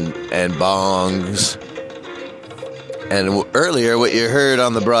and bongs. And earlier, what you heard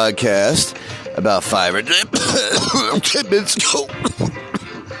on the broadcast about fiber tidbits.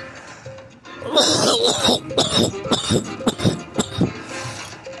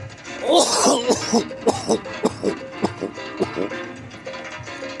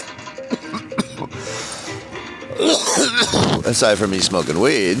 Aside from me smoking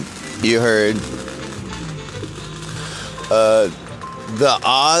weed, you heard the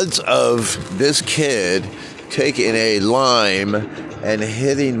odds of this kid taking a lime and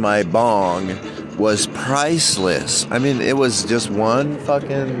hitting my bong was priceless. I mean, it was just one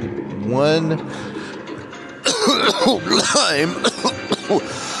lime.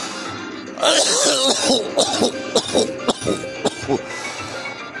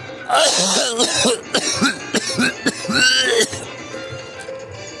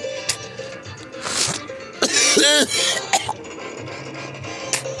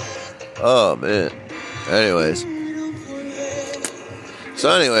 Oh man. Anyways,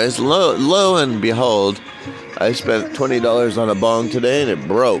 lo and behold, I spent $20 on a bong today and it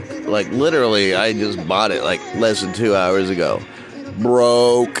broke. Like literally, I just bought it like less than 2 hours ago.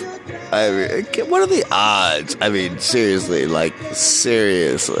 Broke. I mean, what are the odds? I mean, seriously.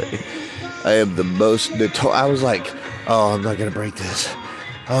 I am the most I was like, oh, I'm not gonna break this.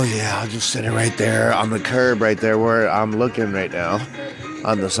 Oh yeah, I'll just sit it right there on the curb right there where I'm looking right now.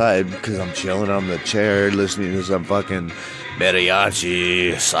 On the side, because I'm chilling on the chair listening to some fucking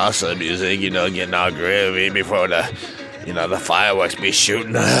mariachi salsa music, getting all groovy before the fireworks be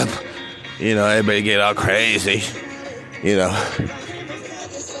shooting up. Everybody get all crazy.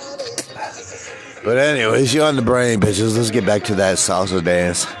 But anyways, you're on the brain, bitches. Let's get back to that salsa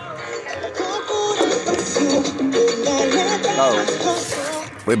dance. Oh.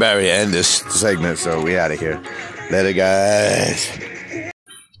 We better end this segment, so we out of here. Later, guys.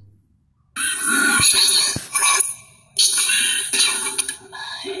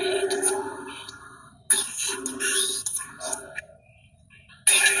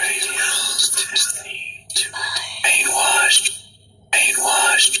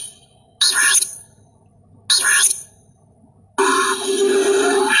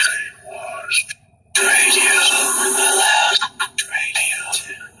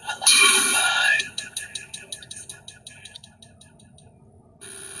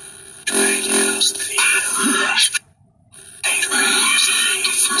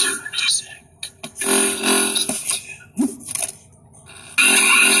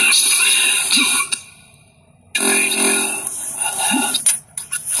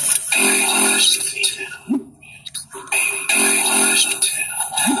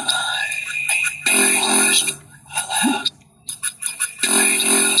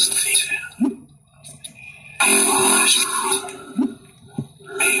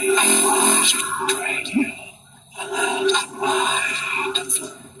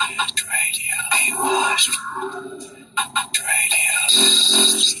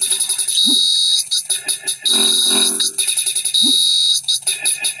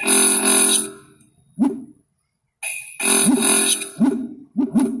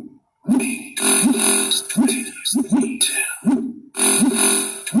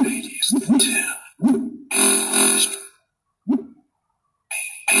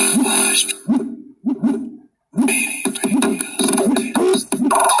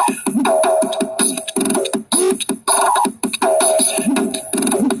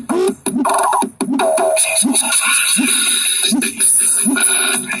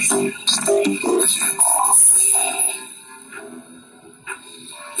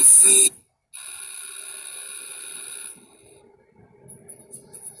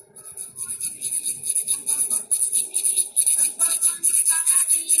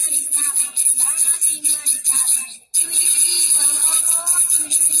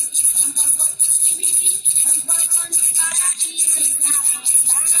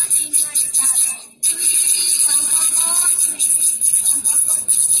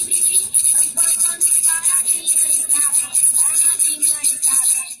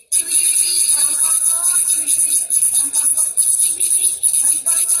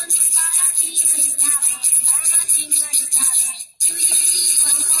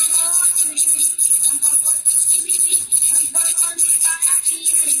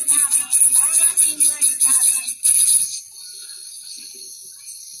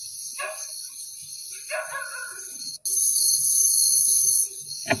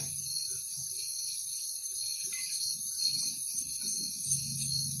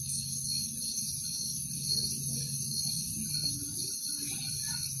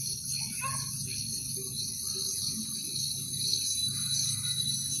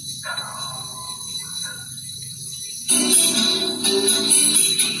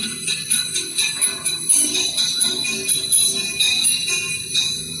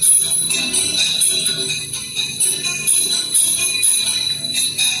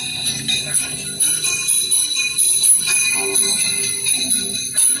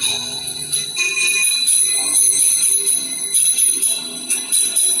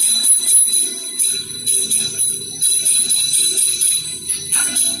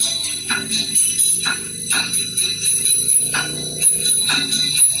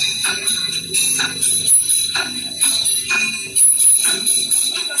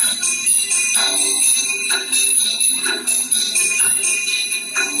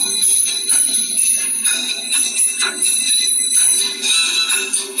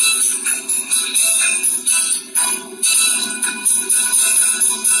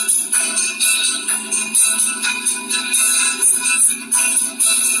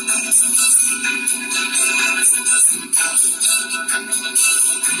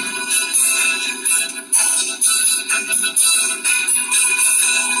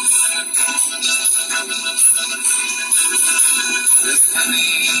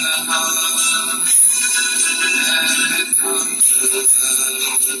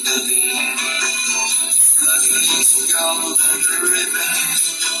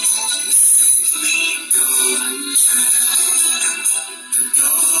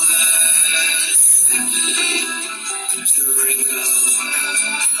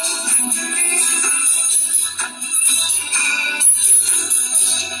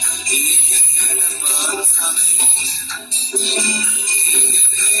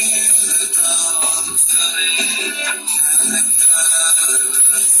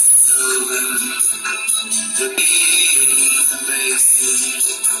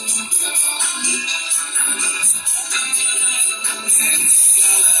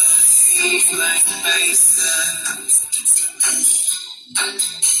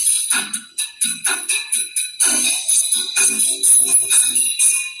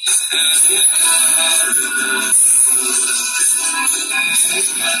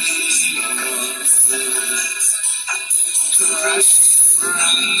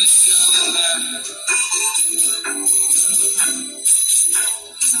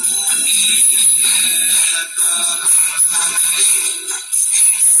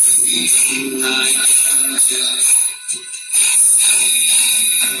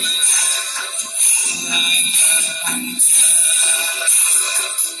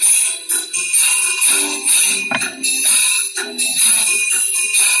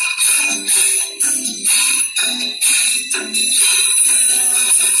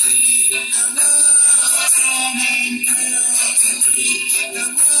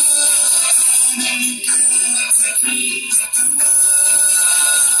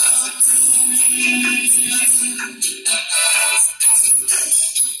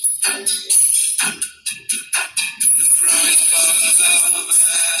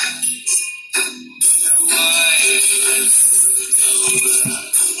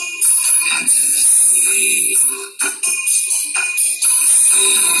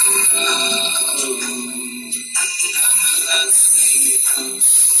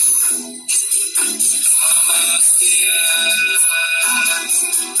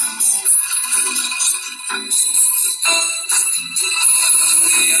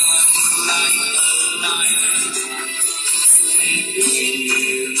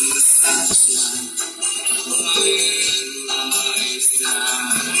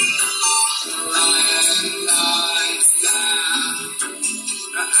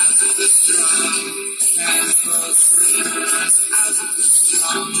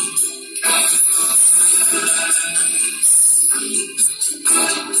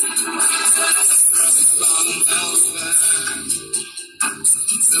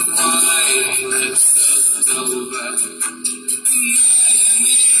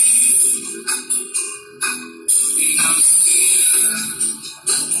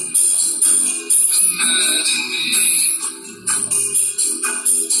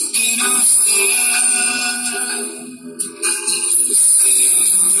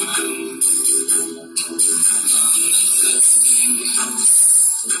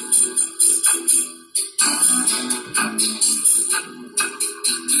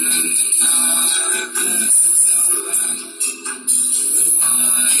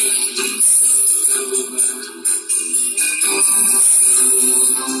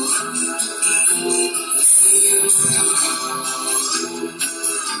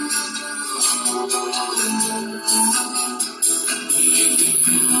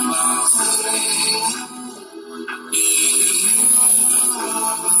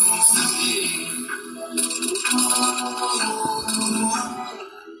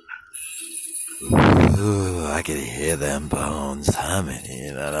 Ooh, I can hear them bones humming,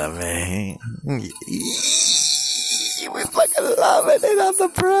 you know what I mean? We fucking loving it on the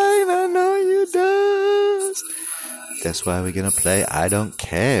brain, I know you do. That's why we're gonna play I Don't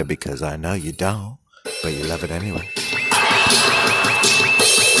Care, because I know you don't, but you love it anyway.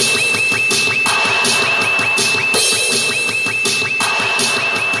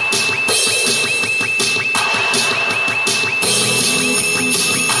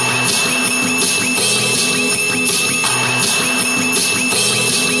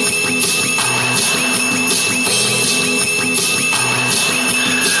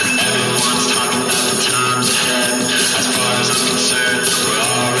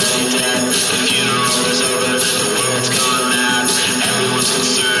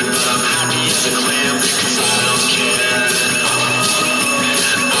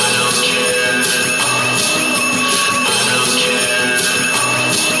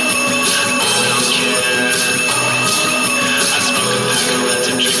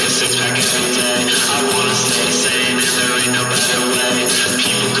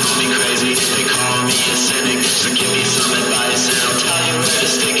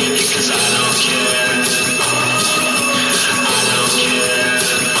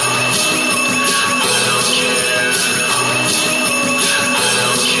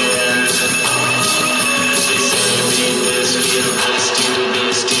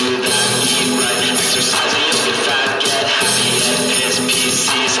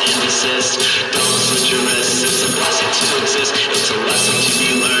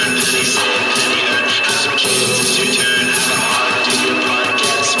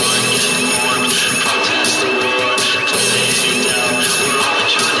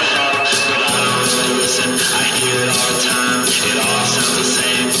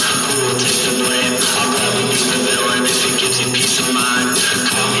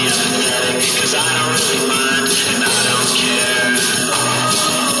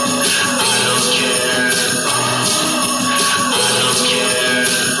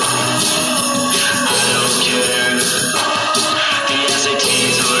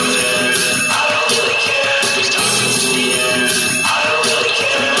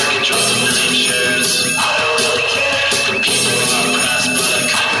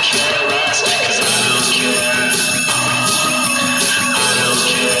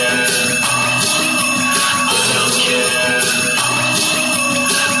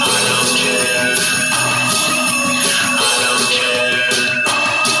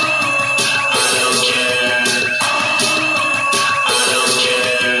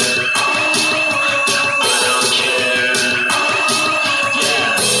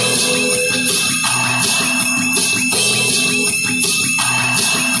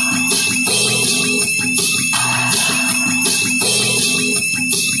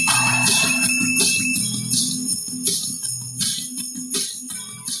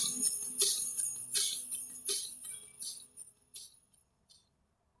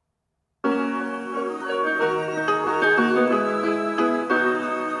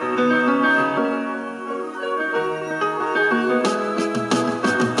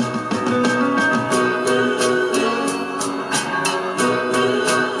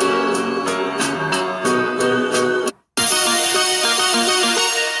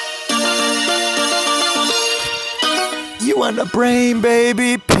 On the brain,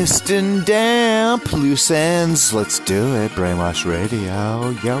 baby, piston down, loose ends. Let's do it. Brainwash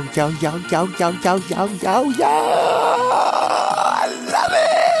Radio. Yo, yo, yo, yo, yo, yo, yo, yo, yo. I love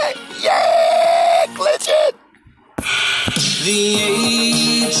it. Yeah, glitch it. The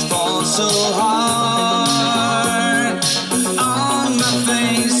age falls so hard on my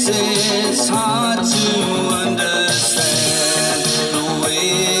face. It's hard to understand the way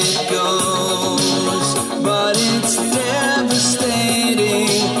it goes, but it's devastating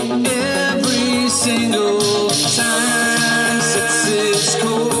every single time. Sets its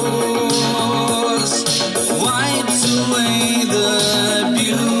course, wipes away the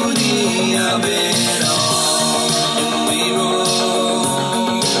beauty of it all, and we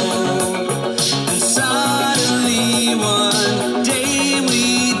roll. And suddenly one day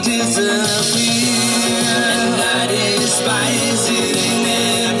we disappear, and I despise it in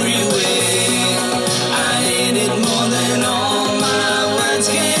every way. I hate it more than all my words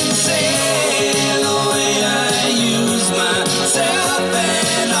can say. The way I use myself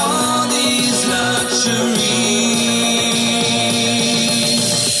and all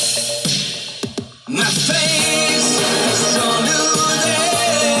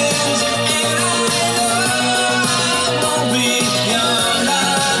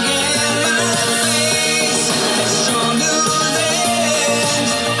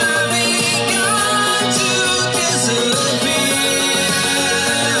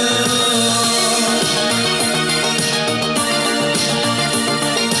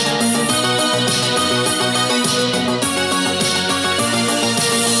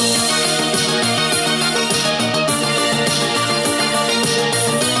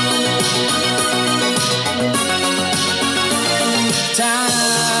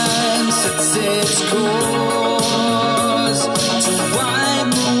its course to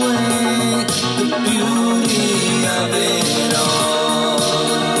wipe away the beauty of it all.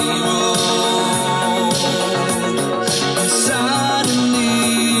 And suddenly,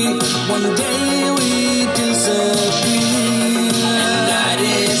 one day we disappear, and I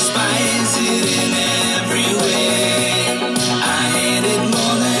despise it in every way. I hate it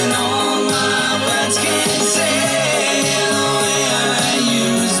more than all my words can say. The way I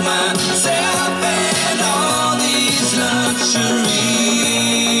use myself and all these luxuries.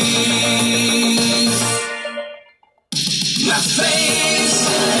 My face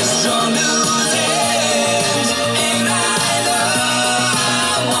has drawn loose ends, and I know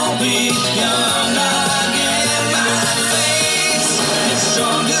I won't be young again. My face has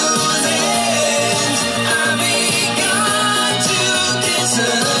drawn loose ends. I've begun to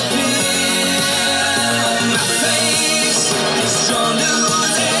disappear. My face has drawn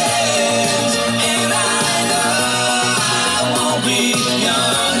loose ends, and I know I won't be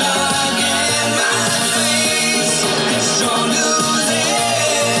young again. My face has drawn loose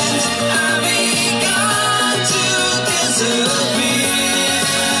ends. I've begun to disappear.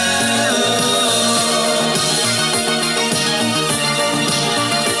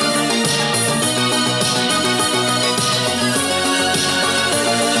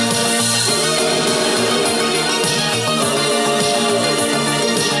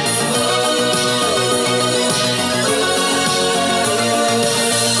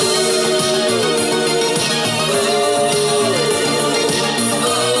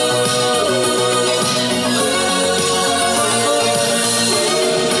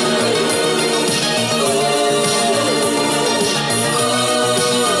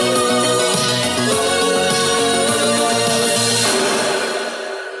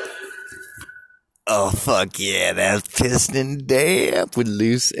 Oh, fuck yeah, that's Piston Damp with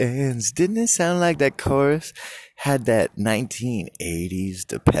Loose Ends. Didn't it sound like that chorus had that 1980s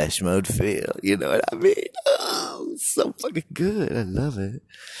Depeche Mode feel? You know what I mean? Oh, it's so fucking good. I love it.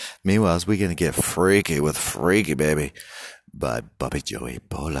 Meanwhile, we're going to get freaky with Freaky Baby by Bobby Joey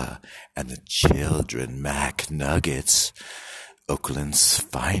Bola and the Children Mac Nuggets. Oakland's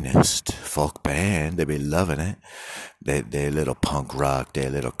finest folk band. They be loving it. They little punk rock. They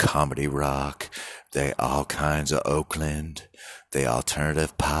little comedy rock. They all kinds of Oakland. They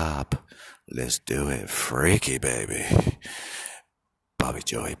alternative pop. Let's do it. Freaky Baby. Bobby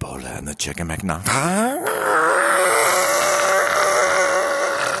Joey Bola and the Chicken McNuggets.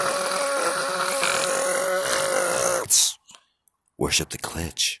 Worship the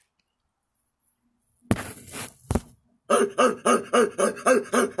klitsch. All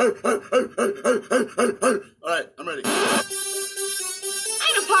right, I'm ready.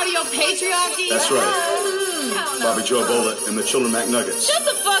 Ain't a part of your patriarchy. That's right. Bobby Joe Bola and the Children Mac Nuggets. Shut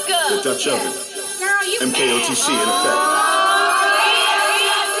the fuck up. The Dutch Oven. Girl, you MKOTC in effect.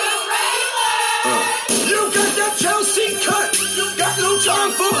 You got that Chelsea cut. You got no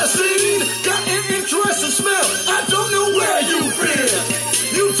time for a scene. Got an interesting smell. I don't know where you've been.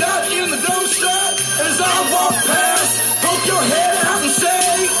 You died in the dumpster as I walk past. Poke your head out and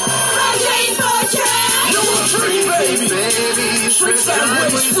say, Project for trash. You're a free baby. Trick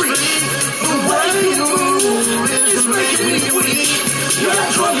sideways free. The way you move is making me weak. You got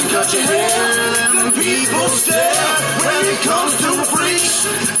drunk and cut your hair. The people stare when it comes to freaks.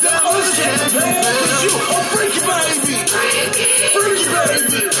 The others can't compare. Cause you a freaky baby. Freaky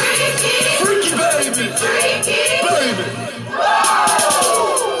baby. Freaky baby. Baby.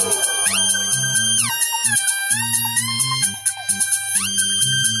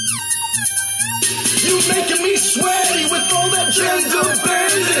 You making me sweaty with all that gender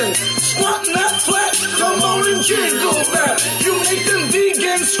bending. Squatting that flat, come on and jiggle that. You make them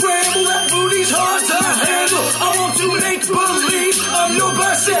vegans scramble, that booty's hard to handle. I want to make believe I'm your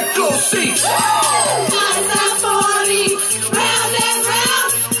bicycle seat. Eyes are 40, round and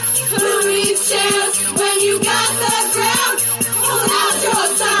round. Who needs chairs when you got the ground? Pull out your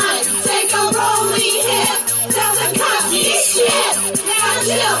sign, take a rolling hit. Tell the cops you shit. Now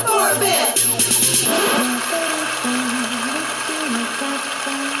chill for a bit.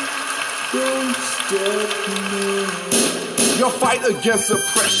 Your fight against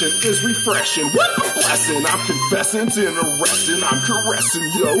oppression is refreshing. What a blessing. I'm confessing, it's interesting. I'm caressing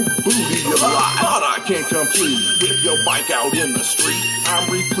your booty a lot. But I can't complete with your bike out in the street.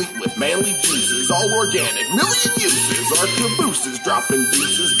 I'm replete with manly juices, all organic, million uses. Our cabooses dropping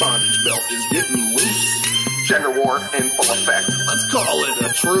deuces. Bondage belt is getting loose. Gender war in full effect. Let's call it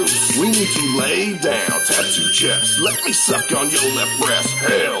a truce. We need to lay down, tattoo chest. Let me suck on your left breast.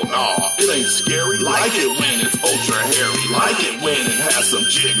 Hell nah, it ain't scary. Like it when it's ultra hairy. Like it when it has some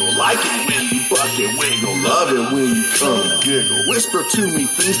jiggle. Like it when you fucking wiggle. Love it when you come and giggle. Whisper to me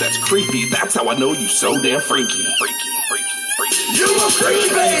things that's creepy. That's how I know you so damn freaky. Freaky, freaky, freaky. You a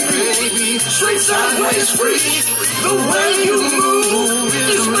freaky baby, straight sideways freak. The way you move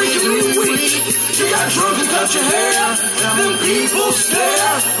is making me weak. You got drunk and cut your hair, then people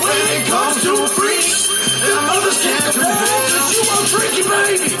stare. When it comes to freaks, them others can't compare. 'Cause you a freaky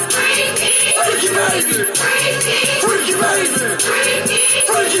baby, freaky baby, freaky baby, freaky baby,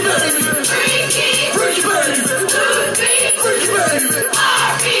 freaky baby, freaky baby, freaky baby, freaky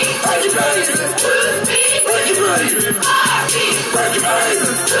baby, freaky baby, freaky baby, freaky baby,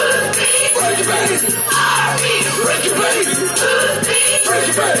 freaky baby,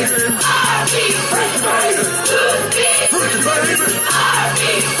 freaky baby, freaky baby, freaky baby,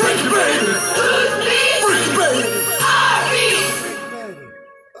 freaky baby, freaky baby.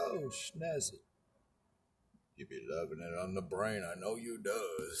 Oh, snazzy. You be loving it on the brain. I know you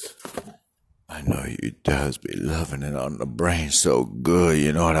does. I know you does be loving it on the brain so good.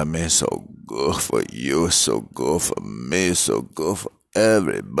 You know what I mean? So good for you. So good for me. So good for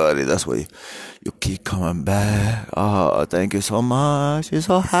everybody. That's why you keep coming back. Oh, thank you so much. You're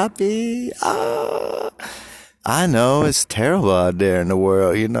so happy. I know it's terrible out there in the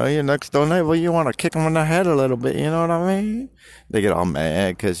world. You know, your next door neighbor, you want to kick them in the head a little bit. You know what I mean? They get all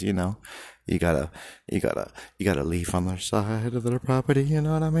mad because, you know, you gotta leaf on their side of their property. You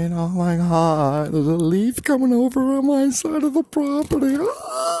know what I mean? Oh my God, there's a leaf coming over on my side of the property.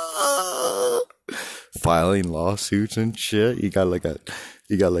 Filing lawsuits and shit. You got like a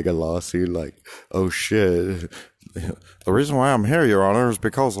lawsuit like, oh shit. The reason why I'm here, Your Honor, is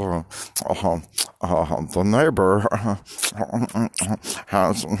because the neighbor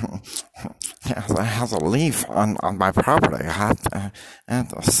has a leaf on my property. I have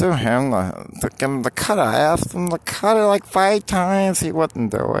to sue him to get him to cut it. I asked him to cut it like 5 times. He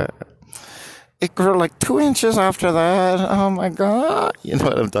wouldn't do it. It grew like 2 inches after that. Oh my God. You know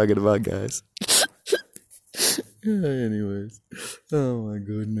what I'm talking about, guys. Anyways. Oh my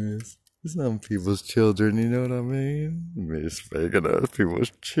goodness. Some people's children, you know what I mean? Speaking of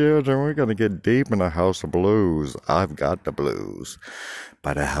people's children, we're gonna get deep in the House of Blues. I've got the blues.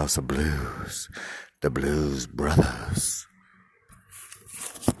 By the House of Blues. The Blues Brothers.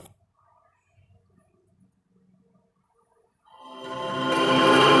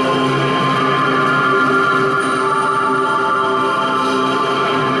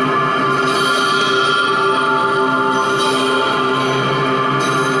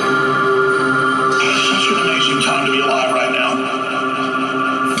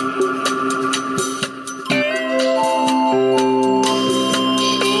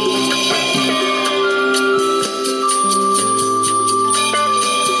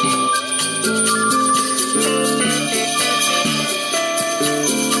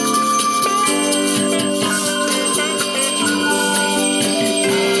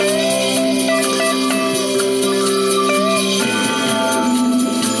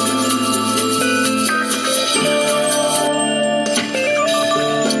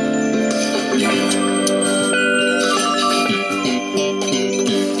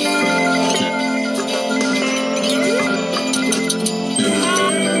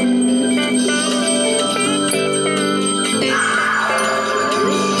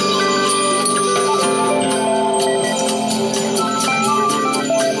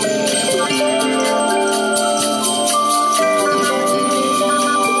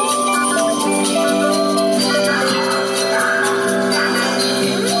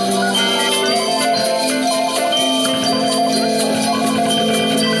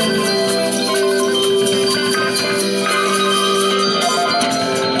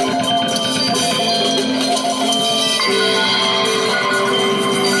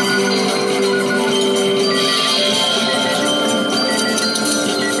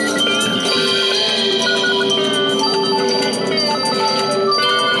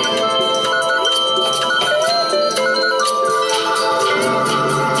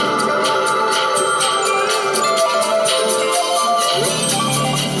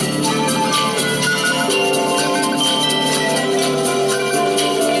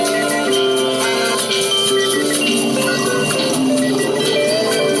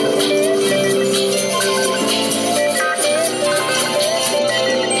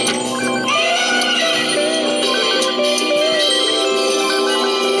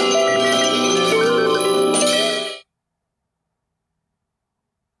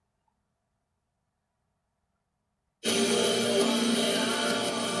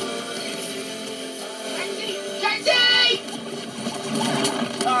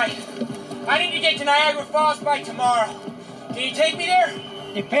 get to Niagara Falls by tomorrow. Can you take me there?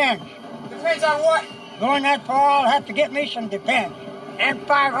 Depends. Depends on what? Going that far, I'll have to get me some Depends. And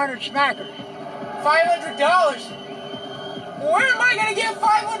 500 smackers. $500? Where am I gonna get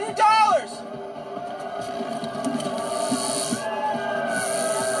 $500?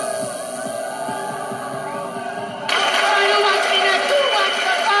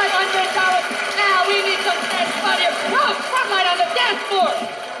 Now we need some fresh money. Rob, spotlight on the dance floor.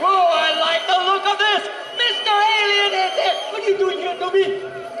 Whoa, I like the look of this. Mr. Alien is it. What are you doing here, Toby?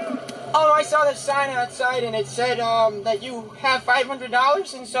 Oh, I saw the sign outside and it said that you have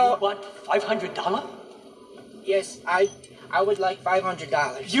 $500 and so... What, $500? Yes, I would like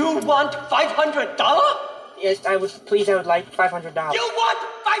 $500. You want $500? Yes, I would like $500. You want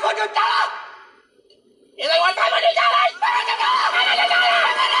 $500? Yes, I want $500!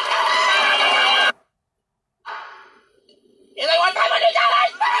 Yes, I want $500!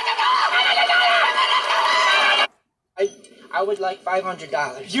 I would like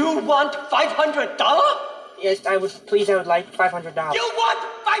 $500. You want $500? Yes, I would like $500. You want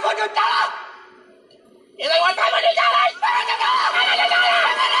 $500? Yes, I want $500?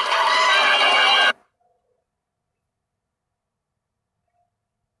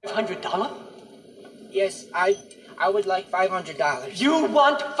 Yes, I would like $500. You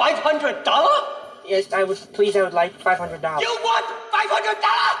want $500? Yes, I would like $500. You want $500?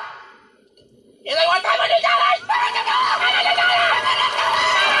 Yes, I want $500!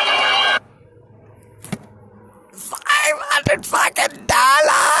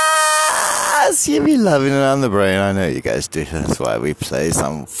 $500 You be loving it on the brain. I know you guys do. That's why we play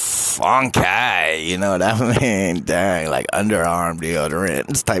some funky. You know what I mean? Dang, like underarm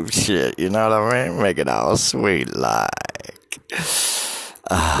deodorants type shit. You know what I mean? Make it all sweet like.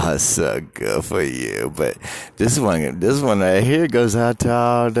 So good for you. But this one right here goes out to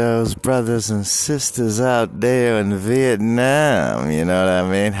all those brothers and sisters out there in Vietnam. You know what I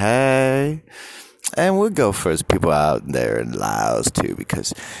mean? Hey. And we'll go first people out there in Laos too,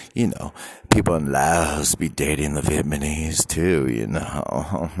 because, you know, people in Laos be dating the Vietnamese too, you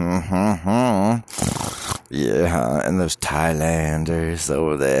know. Yeah, and those Thailanders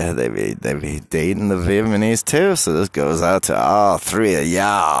over there, they be dating the Vietnamese too. So this goes out to all three of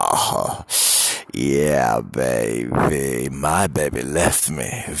y'all. Yeah, baby, my baby left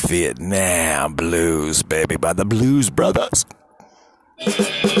me. Vietnam Blues, baby, by the Blues Brothers.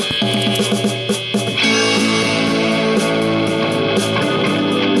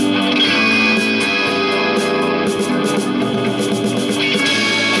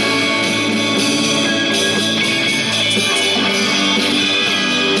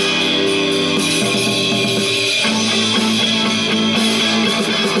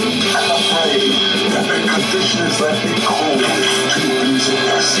 Conditions left me cold to music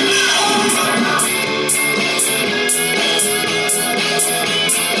message.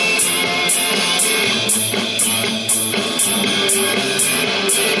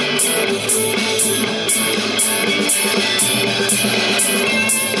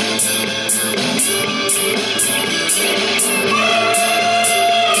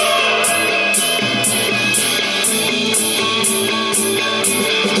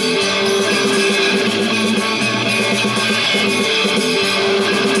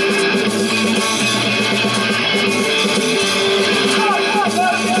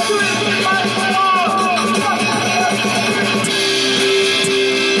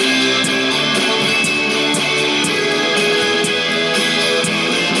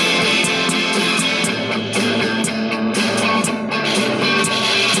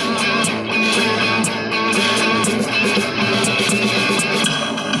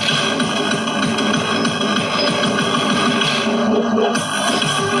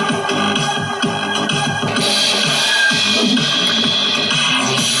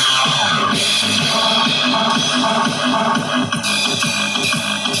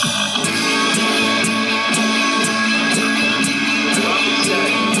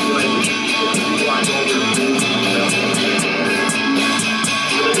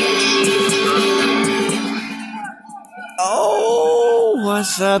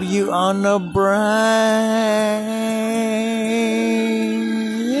 What's up, you on the brain?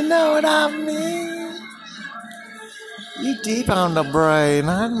 You know what I mean? You deep on the brain,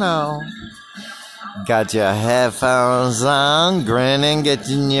 I know. Got your headphones on, grinning,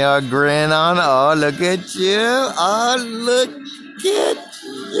 getting your grin on. Oh, look at you. Oh, look at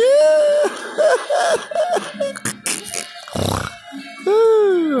you.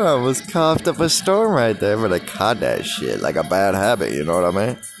 Ooh, I almost coughed up a storm right there, but I caught that shit like a bad habit, you know what I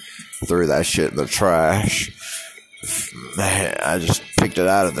mean? Threw that shit in the trash. I just picked it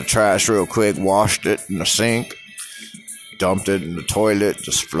out of the trash real quick, washed it in the sink, dumped it in the toilet,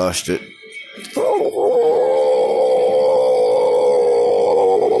 just flushed it.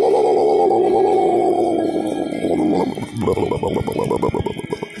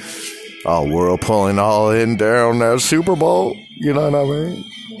 Oh, whirlpooling all in down that Super Bowl, you know what I mean?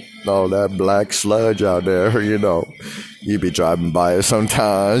 All that black sludge out there, you know. You be driving by it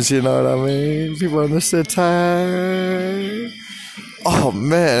sometimes, you know what I mean? People on the sit tight. Oh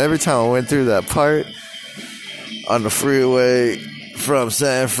man, every time I went through that part on the freeway from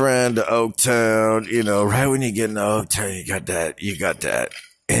San Fran to Oaktown, you know, right when you get into Oaktown, you got that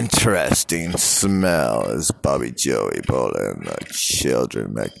interesting smell, as Bobby Joey Bola and the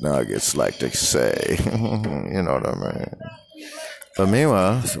children McNuggets like to say. You know what I mean? But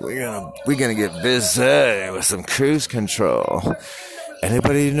meanwhile, we're gonna get busy with some cruise control.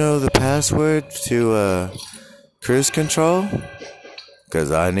 Anybody know the password to cruise control? 'Cause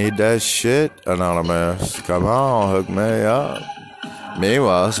I need that shit, Anonymous. Come on, hook me up.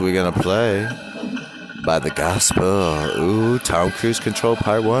 Meanwhile, so we're gonna play by the gospel. Ooh, Town Cruise Control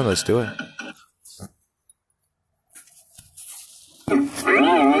Part 1. Let's do it. Once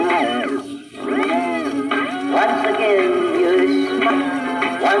again, you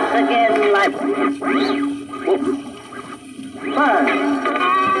smile. Once again, life. Fun.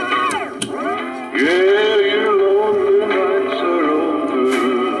 Yeah, your lonely nights are over,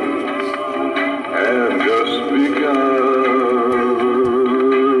 have just begun.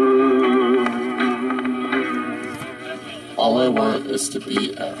 All I want is to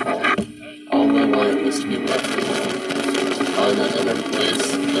be at home. All I want is to be left alone. To find that inner place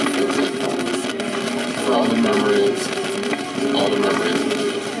that feels like home. For all the memories of you.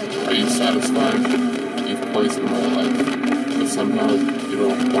 Are you satisfied? You've poisoned my life. But somehow you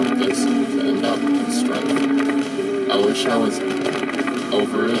don't want this to end up in strife. I wish I was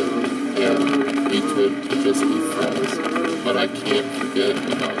over it and we could just be friends. But I can't forget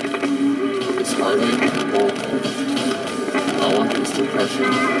about you. This heartache won't end. I want this depression to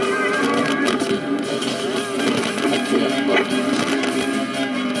end. I can't love you.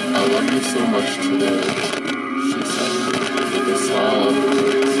 I love you so much today, she said, with a smile on her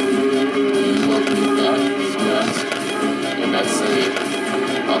face. Do you love me back, she asked, and I say,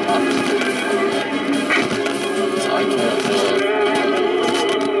 I'll have to take it from that. 'Cause I can't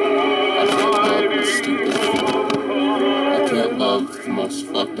love a stupid fool. I can't love the most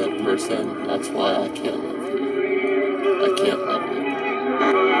fucked up person, that's why I can't love you. I can't love you.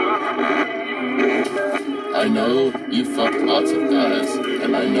 I know you fuck lots of guys,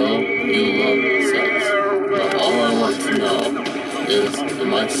 and I know you love sex, but all I want to know is,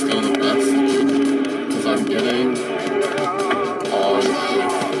 am I still the best? 'Cause I'm getting on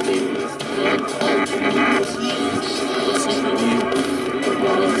with things and on things. But secretly, I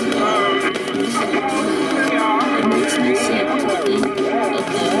want to know through sex. It makes me sick to think of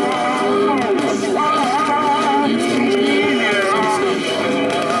you going on the left. You can be something on the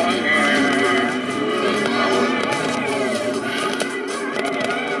left.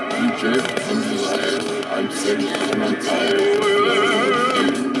 Jerk and you liar. I'm sick and I'm tired.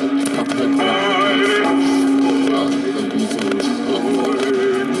 How could I the reason of love?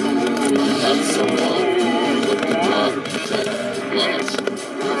 We have so long, but the job that lost.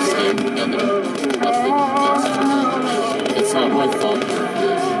 We'll stay together. Nothing else. It's not my fault you're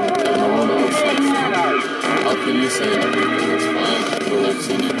here, and no one else likes you. How can you say everything is fine when I've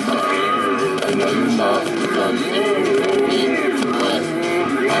seen you cry? I know you're not done thinking about me, but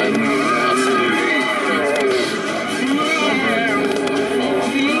I'm asking you, please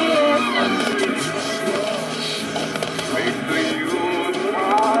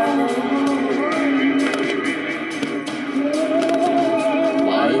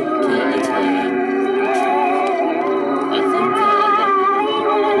why can't I tell you? I think that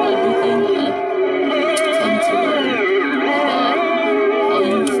everything I've come to learn about how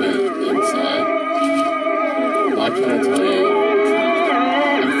you fit inside, why can't I tell you?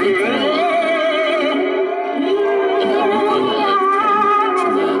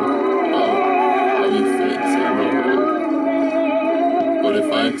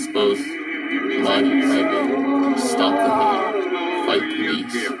 Expose my excitement, stop the hate, fight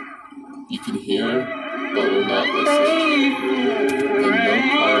police. You can hear, but will not listen. In no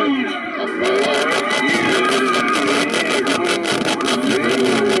part of my life. If you heard the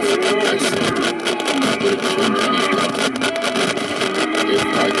words I said, would it change anything? If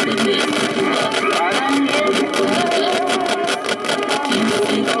I could make you laugh, would it bring you back? Do you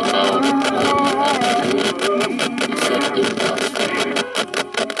think about what you have to do? You said it was.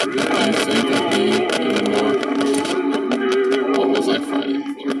 Do you think of me anymore?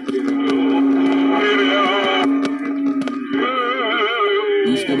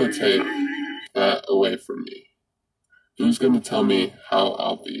 who's gonna take that away from me? Who's gonna tell me how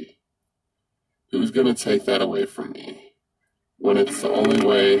I'll be? Who's gonna take that away from me when it's the only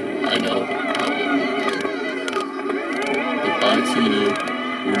way I know how to be? Goodbye to you,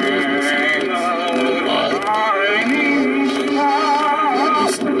 who knows my secrets. Goodbye.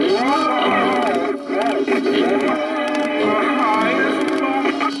 Listen to me, I'm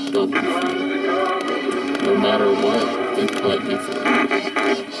don't be afraid. No matter what they put me through,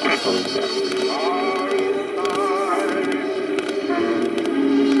 I'm coming back.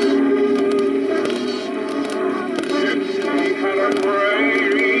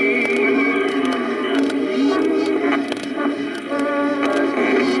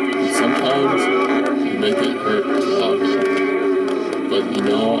 Sometimes you make it hurt to love you, but you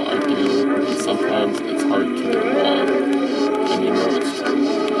know I do, and sometimes it's hard to get along, and you know it's true.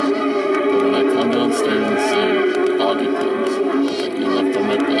 But when I come downstairs and see bobby pins that you left on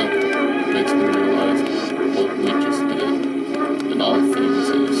my bed, it makes me realize what we just did, and all the things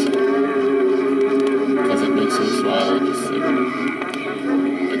that you said. Because it makes me smile just thinking.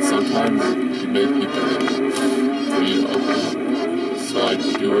 And sometimes you make me do it for you to open up. So I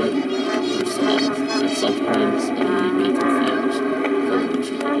do it yourself, and sometimes it leaves me confused for what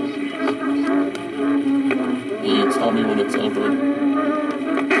you know. Will you tell me when it's over?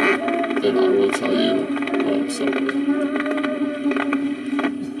 Then I will tell you when I'm sober.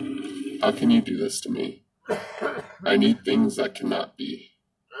 How can you do this to me? I need things that cannot be.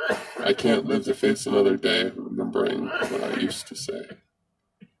 I can't live to face another day remembering what I used to say.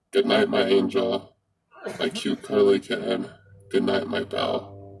 Good night, my angel, my cute cuddly kitten. Good night, my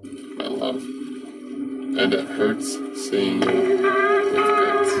belle, my love. And it hurts seeing you with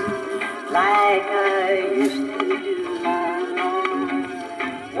bits. Like I used to do.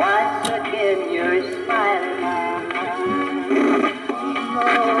 Once again you're smiling.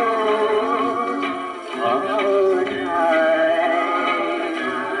 All the time.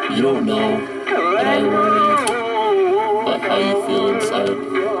 You don't know that I worry about how you feel inside,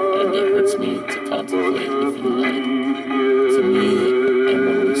 and it hurts me to contemplate if you like. To me, and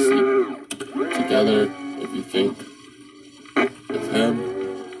when we sleep together, if you think of him,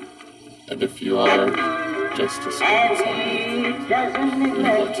 and if you are just as good as him, you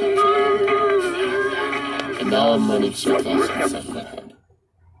want to. And now I'm running circles inside my head.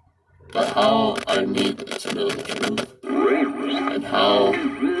 But how I need to know the truth, and how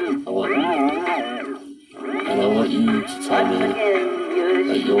I want you. And I want you to tell me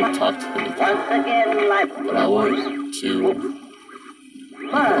that you'll talk to him again. But I want to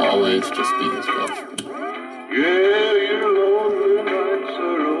always just be his girlfriend. Yeah, your lonely nights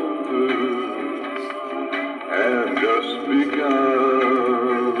are over and just begun.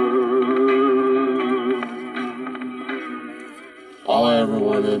 All I ever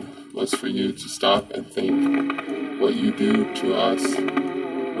wanted was for you to stop and think what you do to us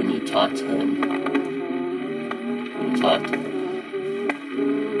when you talk to him. When you talk to him.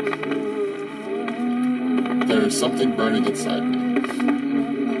 There is something burning inside me.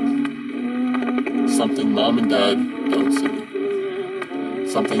 Something mom and dad don't see.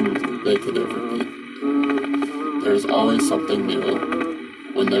 Something they could never be. There is always something new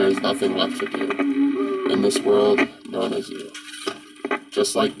when there is nothing left to do in this world known as you.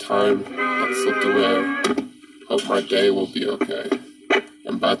 Just like time that slipped away, hope my day will be okay,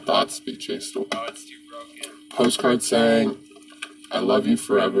 and bad thoughts be chased away. Postcard saying, I love you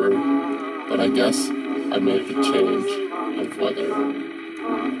forever, but I guess I made the change of weather.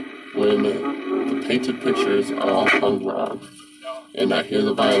 When the painted pictures are all hung wrong, and I hear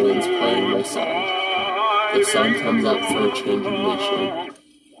the violins playing my song, the sun comes up for a changing nation,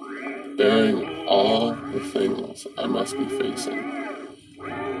 bearing all the things I must be facing.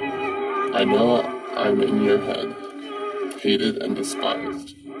 I know I'm in your head, hated and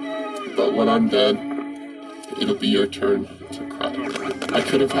despised, but when I'm dead, it'll be your turn to cry. I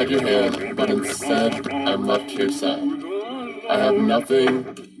could have had your hand, but instead I'm left here sad. I have nothing,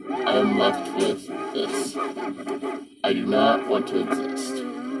 I am left with this. I do not want to exist.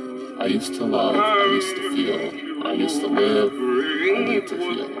 I used to love, I used to feel, I used to live, I need to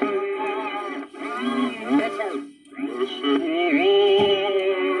feel.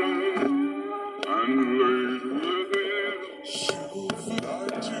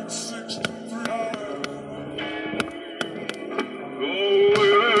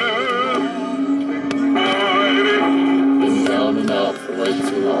 Been down and out for way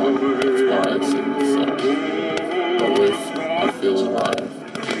too long, that's why I sing this song. But if I feel alive,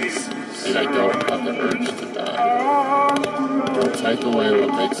 and I don't have the urge to die, don't take away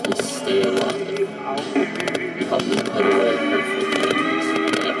what makes me stay alive. Help me put away hurtful things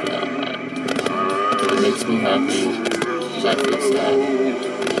makes me happy, because I feel sad.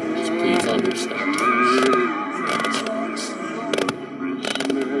 Just please understand.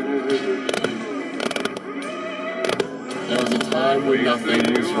 There was a time when nothing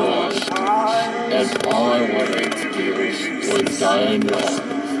was wrong, and all I wanted to do was die in your arms.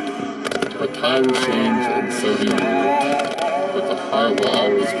 But times change, and so do you. But the heart will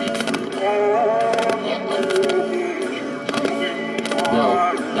always be true. No,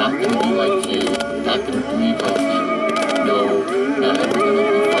 not gonna be like you. Not gonna bleed like you. No, not ever gonna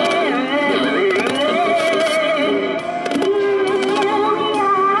be fine. No, ambitious.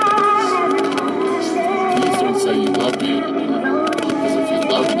 Please don't say you love me anymore. Because if you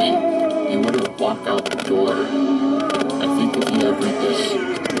love me, you wouldn't walk out the door. I think of you every day.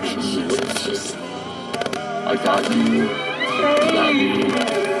 Wishing you would have said, I got you. You got me.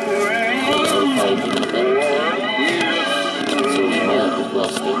 I'll never find you a better time. So we might as well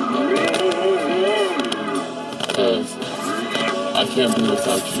stay together. Because I can't be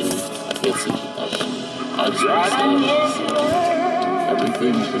without you. I can't see without you. I just want to stay.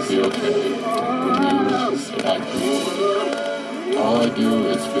 Everything should be okay when you and I do. All I do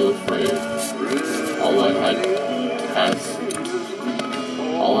is feel afraid. All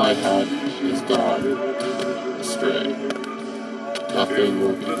I had is gone astray. Nothing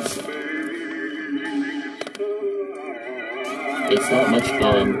will be the same. It's not much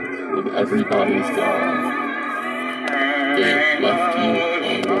fun when everybody's gone. They left you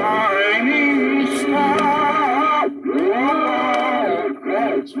alone.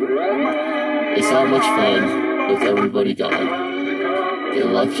 It's not much fun with everybody gone. They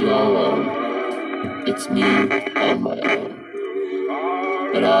left you all alone. It's me on my own.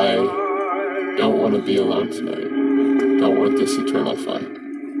 But I don't want to be alone tonight. Don't want this eternal fight.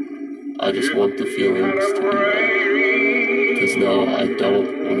 I just want the feelings to be right. Because no, I don't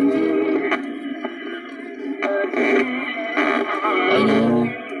want to be alone. I know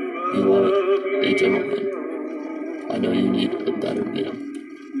you want a gentleman. I know you need a better man.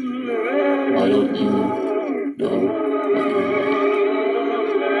 Why don't you know what you want?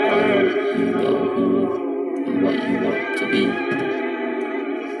 Why don't you know who and what you want to be?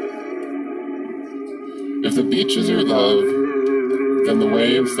 If the beach is your love, then the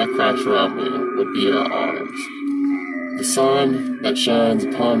waves that crash around me would be your arms. The sun that shines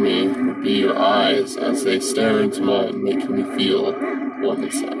upon me would be your eyes as they stare into mine, making me feel warm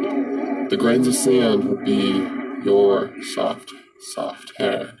inside. The grains of sand would be your soft, soft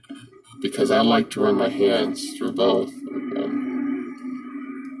hair, because I like to run my hands through both of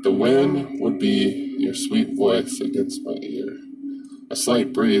them. The wind would be your sweet voice against my ear, a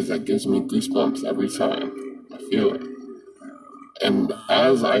slight breeze that gives me goosebumps every time I feel it. And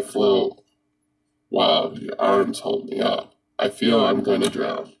as I float, while your arms hold me up, I feel I'm going to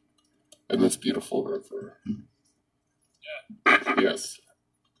drown in this beautiful river. Yeah. Yes.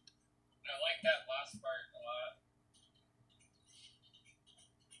 I like that last part a lot.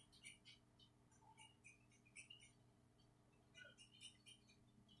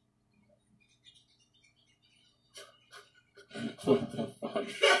 What the fuck?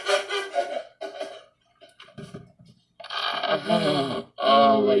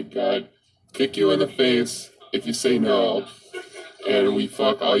 Oh my god. Kick you in the face if you say no, and we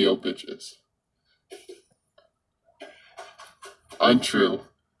fuck all your bitches. Untrue.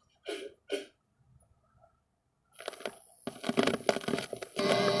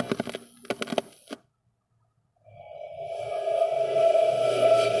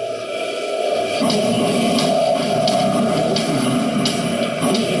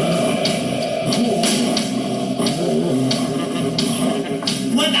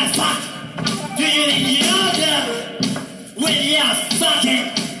 What the fuck do you think you're doing with your fucking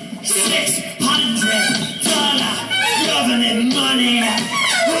 $600 government money?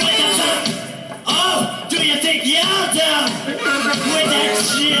 What the fuck? Oh, do you think you're doing with that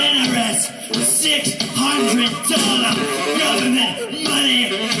generous $600 government money?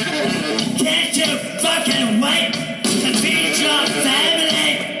 Can't you fucking wait to feed your family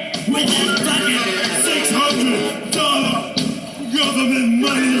with that fucking $600 government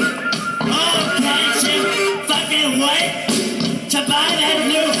money? Oh, can't you fucking wait to buy that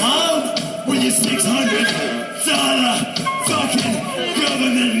new home with your $600 fucking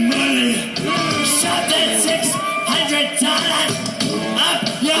government money? Shove that $600 up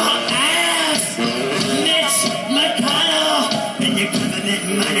your ass, Mitch McConnell, and your government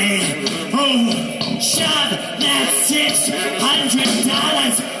money. Oh, shove that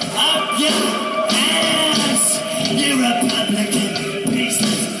 $600 up your ass, you Republican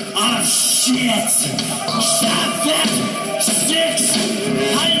pieces of shit. Shove that $600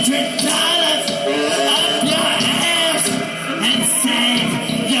 up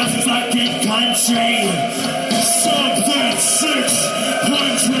 $600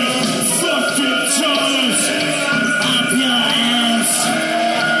 fucking dollars up your ass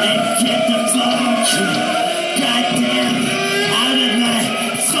and get the fuck goddamn out of my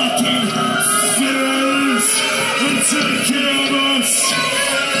fucking face and take care of us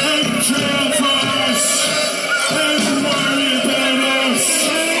and care for us and worry about us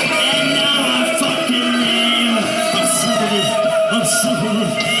and now our fucking name. I'm sick of it. I'm sick of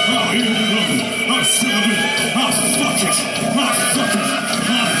it. Oh, you love it. I'm sick of it. Oh, fuck it. Oh, fuck it.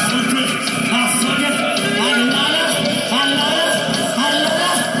 Oh, fuck it. Oh, fuck it. I love it. I love it. I love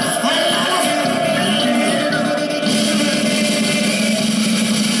it. I love it.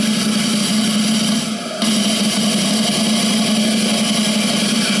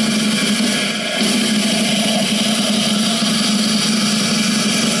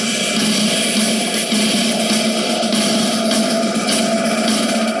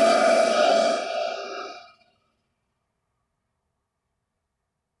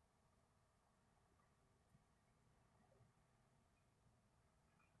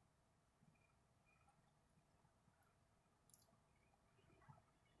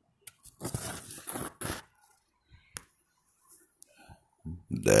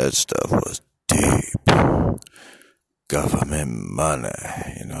 That stuff was deep. Government money,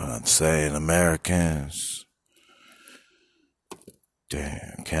 you know what I'm saying? Americans.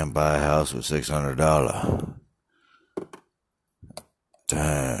 Damn, can't buy a house with $600.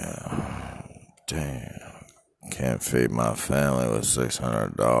 Damn. Can't feed my family with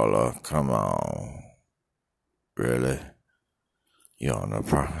 $600. Come on. Really? You on the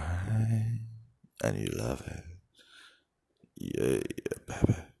prime and you love it. Yeah,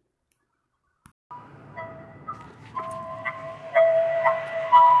 baby.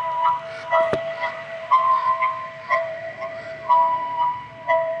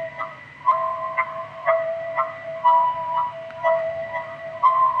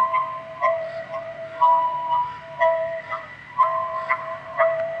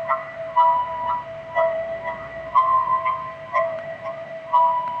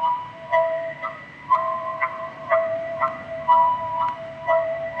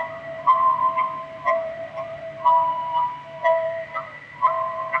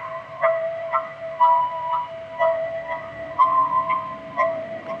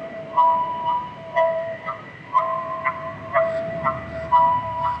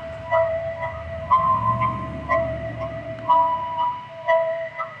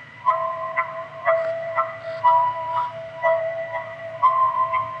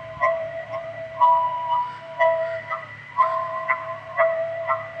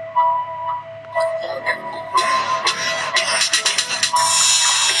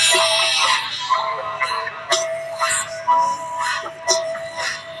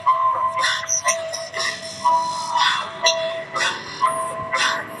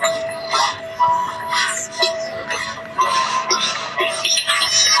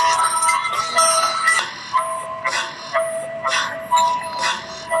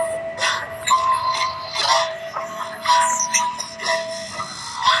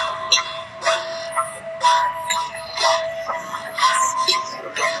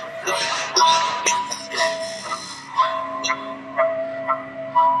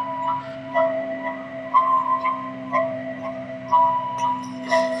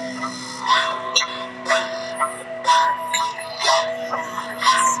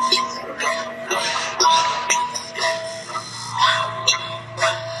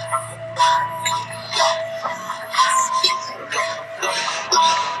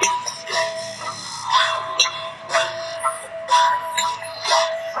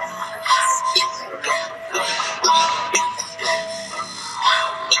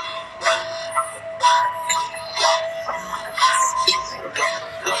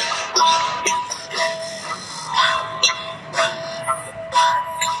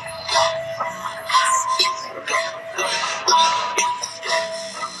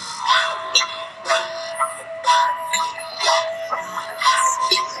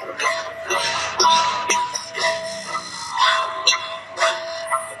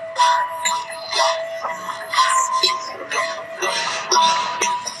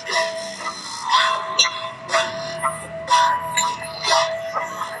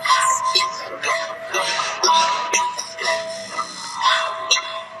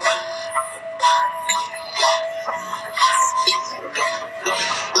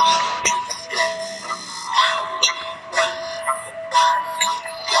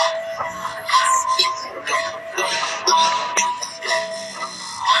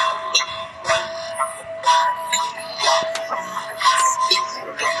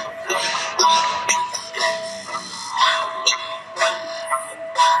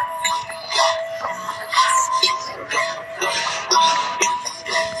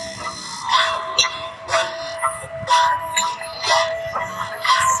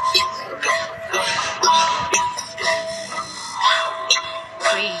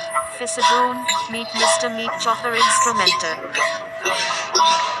 Don't meet Mr. Meat Chopper Instrumental.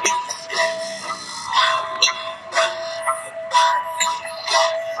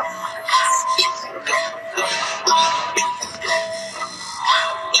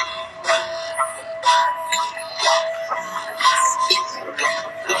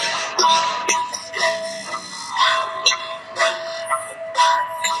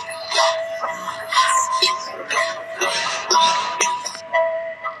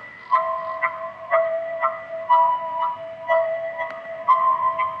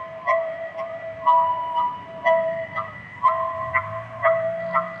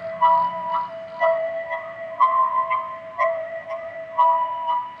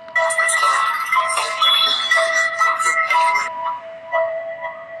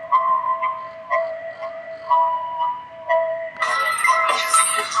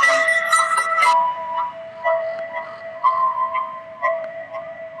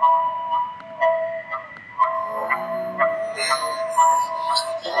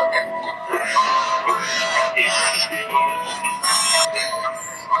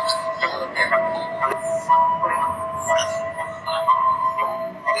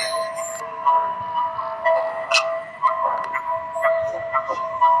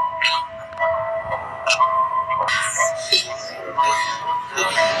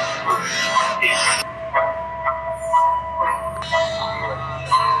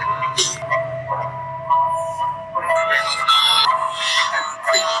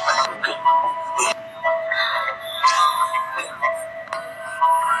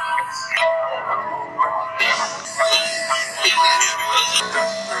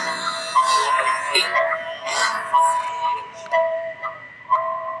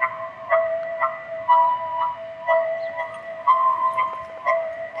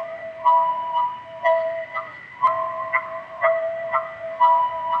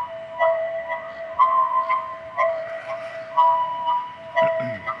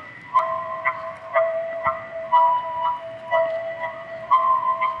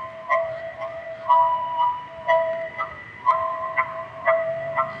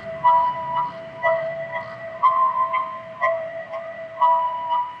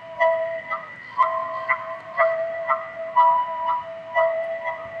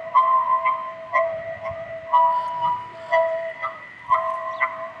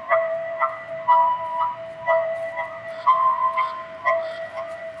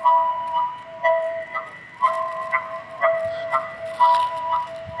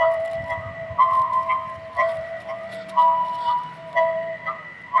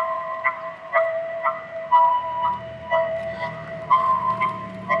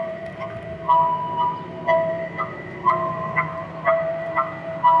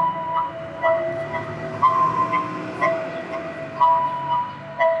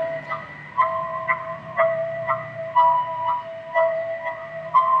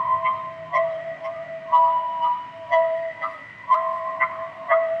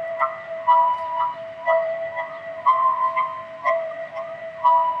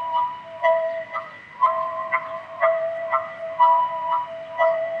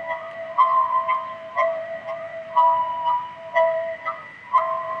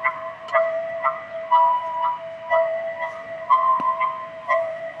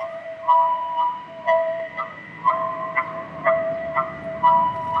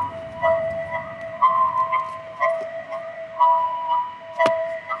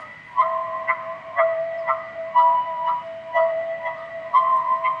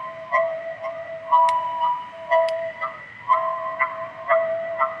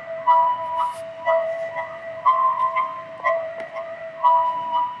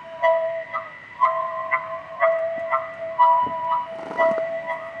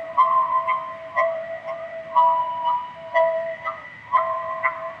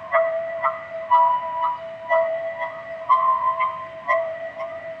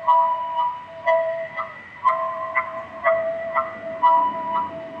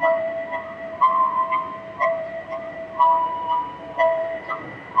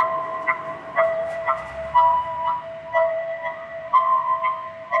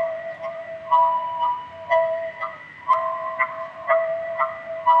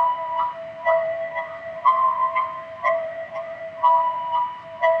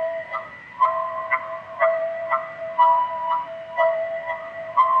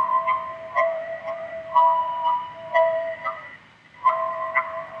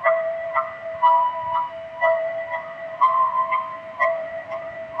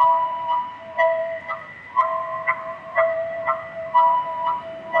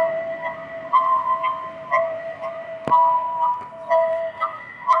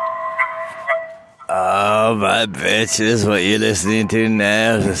 my bitch, this is what you're listening to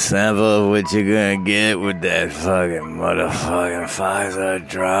now is a sample of what you're gonna get with that fucking motherfucking Pfizer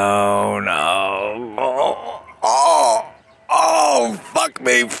drone. Oh, fuck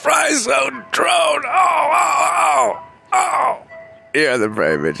me, Pfizer drone. Oh. Yeah, the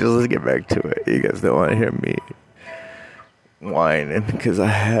brave bitches, let's get back to it. You guys don't want to hear me whining because I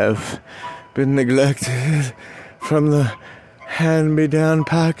have been neglected from the hand-me-down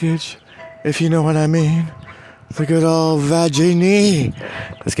package, if you know what I mean. The good old vagini.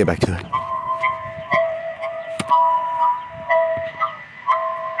 Let's get back to it.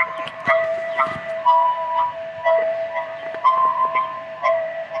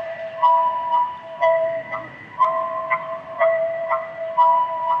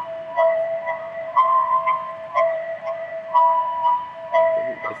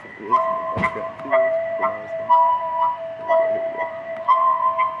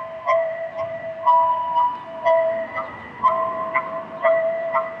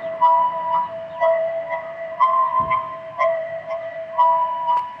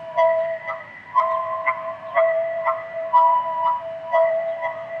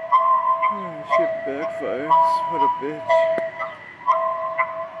 Shit backfires. What a bitch.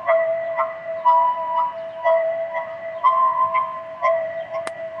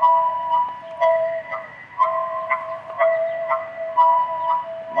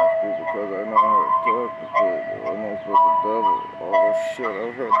 Must be because I know how to talk to people. I'm not supposed to double. Oh shit,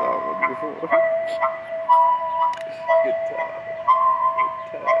 I've heard that one before. Good time. Good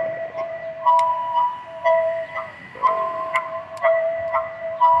time.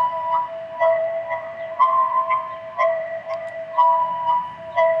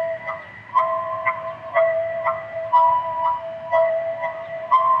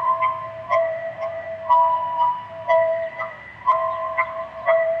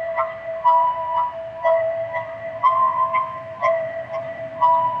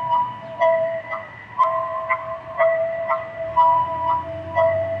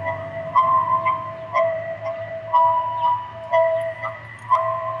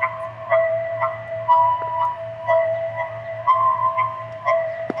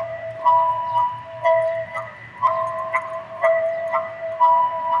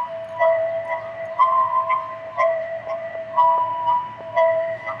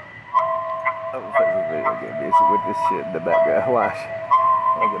 I'm gonna play some video game music with this shit in the background. Watch.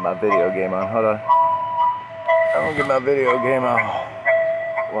 I'm gonna get my video game on. Hold on. I'm gonna get my video game on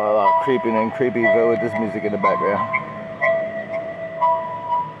while I'm creeping in Creepyville with this music in the background.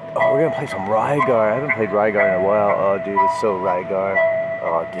 Oh, we're gonna play some Rygar. I haven't played Rygar in a while. Oh, dude, it's so Rygar.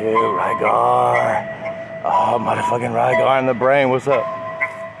 Oh, dude, Rygar. Oh, motherfucking Rygar in the brain. What's up?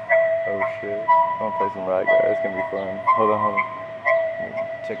 Oh, shit. I'm gonna play some Rygar. It's gonna be fun. Hold on.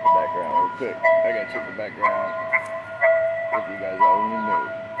 Check the background real quick. I gotta check the background. If you guys only knew,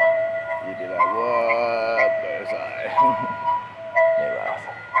 you'd be like, what was I? Hey, Ralph.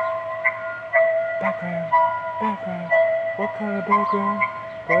 Background. What kind of background?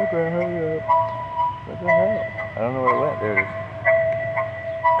 Background, hurry up. What the hell? I don't know where it went. There it is.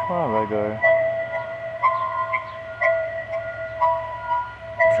 Come on, Rygar.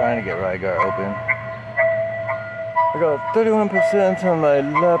 I'm trying to get Rygar open. I got 31% on my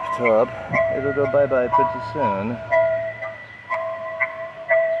laptop. It'll go bye-bye pretty soon.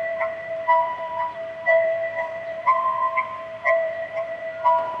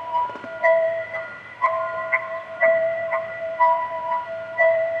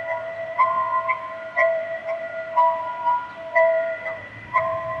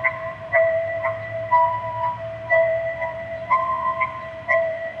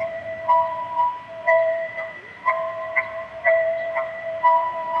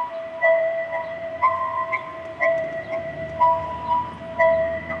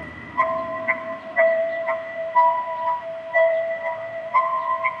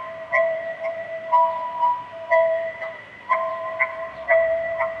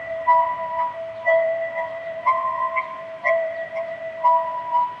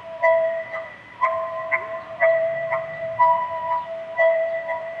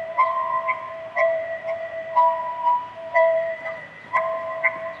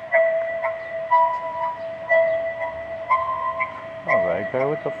 Rygar,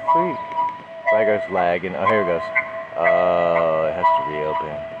 what the freak? Rygar's lagging. Oh, here it goes. Oh, it has to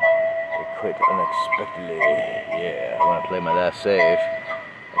reopen. It quit unexpectedly. Yeah, I want to play my last save.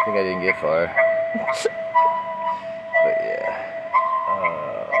 I think I didn't get far. But yeah.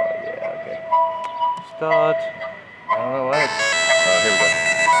 Yeah, okay. Start. I don't know what. Oh, here we go.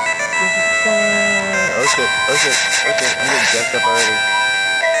 Oh shit. I'm getting jacked up already.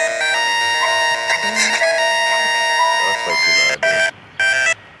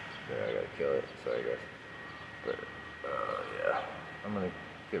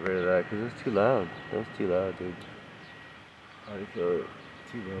 back because it's too loud. That was too loud, dude. I already feel it.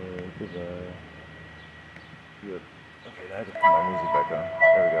 Too loud, too loud. Good. Okay, now I have to put my music back on.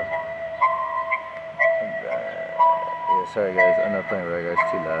 There we go. Yeah, sorry guys, I'm not playing reggae,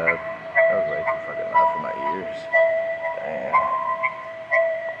 it's too loud. That was way too fucking loud for my ears. Damn.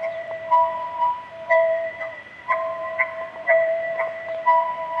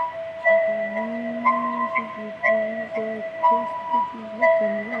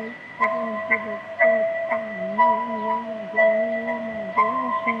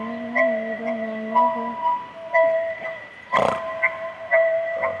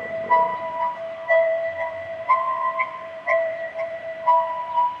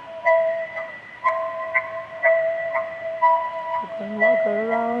 Walk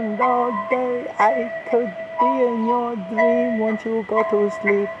around all day, I could be in your dream. Once you go to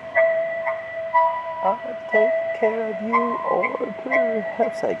sleep, I'll take care of you, or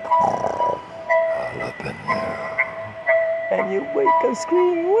perhaps I crawl all up in there, and you wake up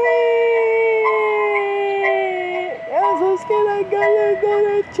screaming, wait! I'm so scared I gotta go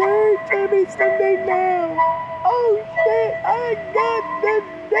to church every Sunday now. Oh shit, I got the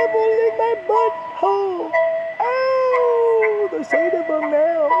devil in my butthole. Oh, the sight of him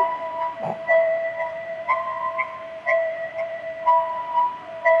now.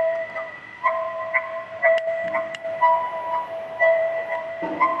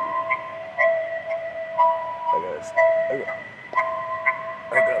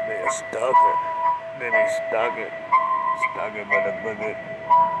 I got me a stalker. Mini stalker. Stalker, motherfucker.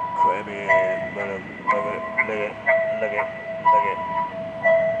 Crabby ass motherfucker. Look it.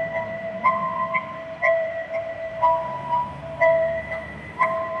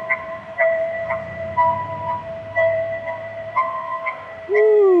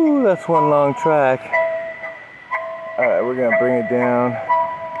 Woo, that's one long track. Alright, we're gonna bring it down.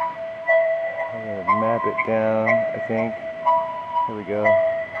 We're gonna map it down, I think. Here we go.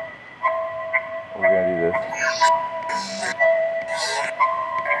 We're gonna do this.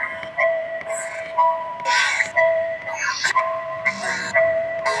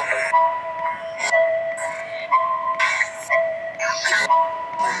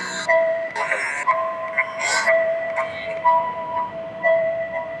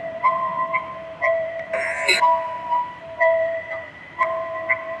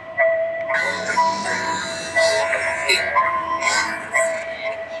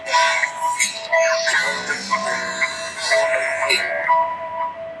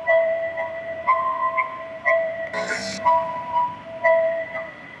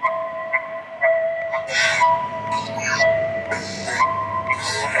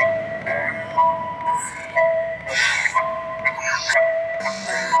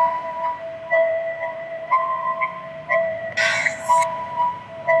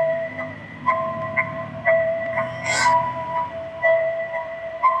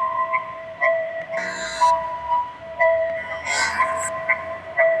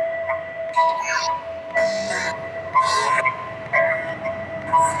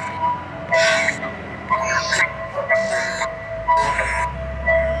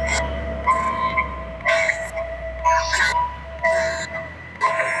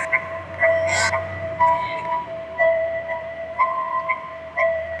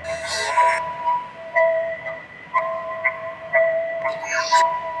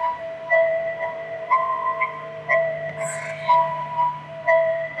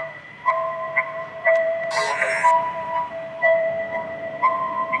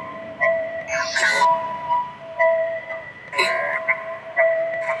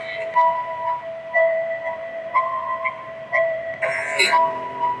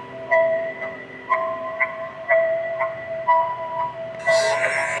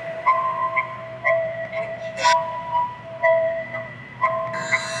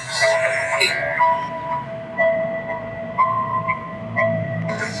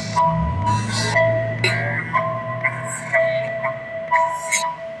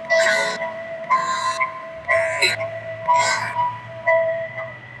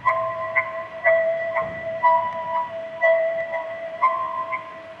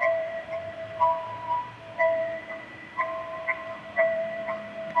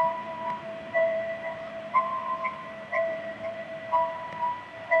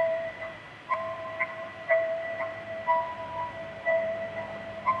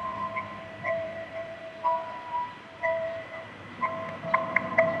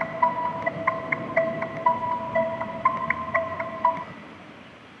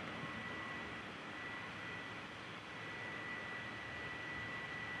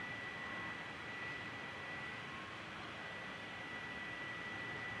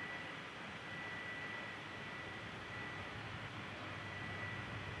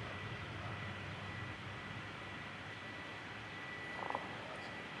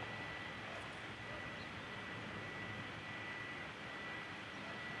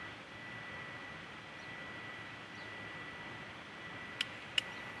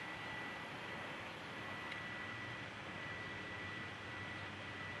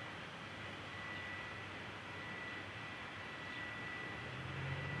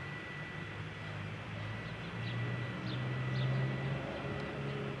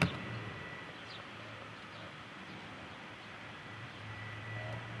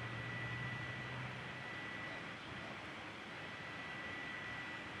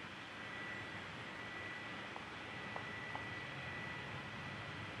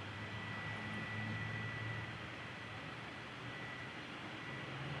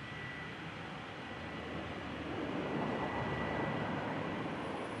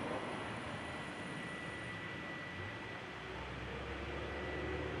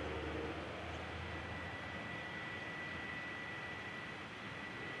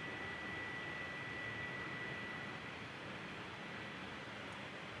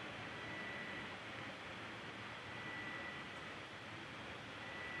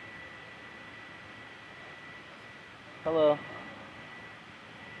 Hello.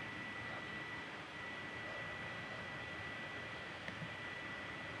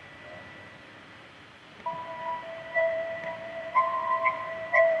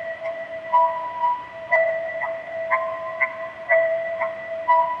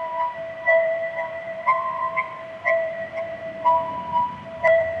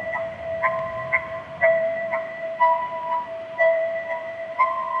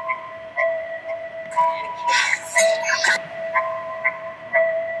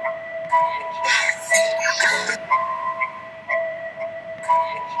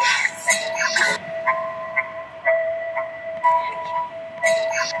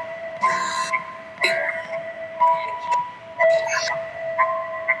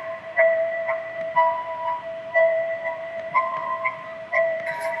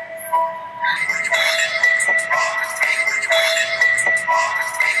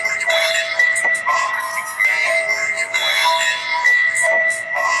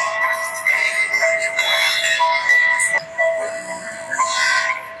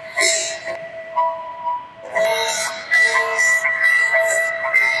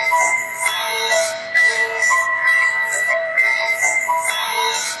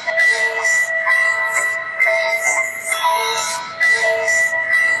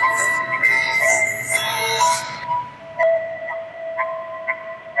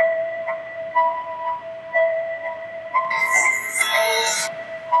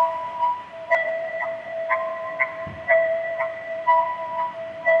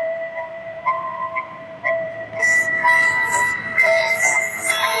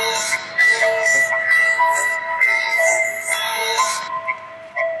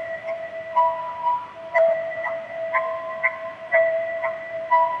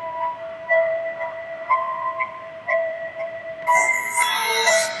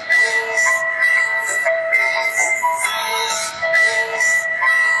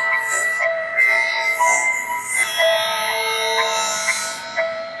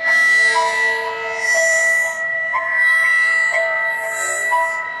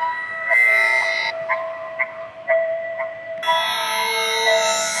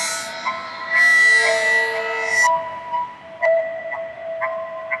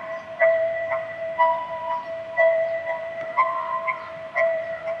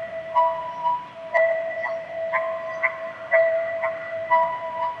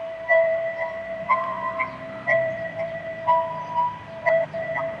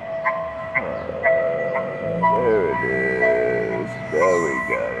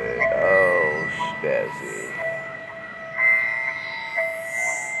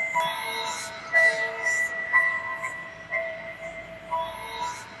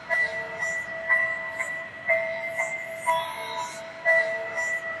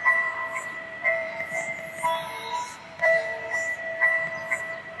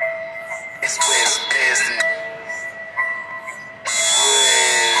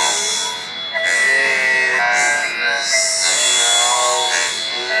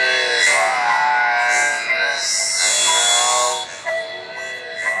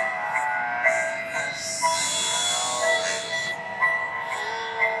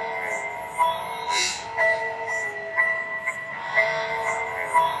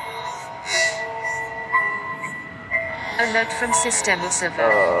 Alert from System server.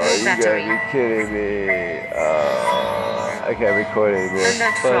 Oh, Low you battery. gotta be kidding me. I can't record anymore.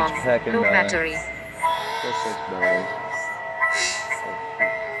 Alert Fudge from packing low nine. battery. That's like nine.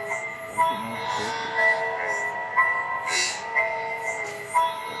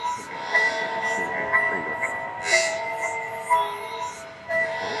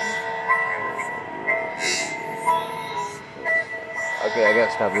 Okay, I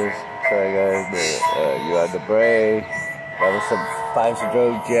gotta stop this. Sorry guys, but you had the break. That was some Five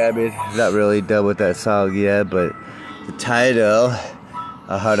Stroke jamming. Not really done with that song yet, but the title,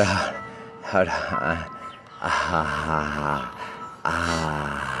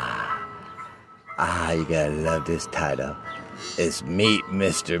 you gotta love this title. It's Meet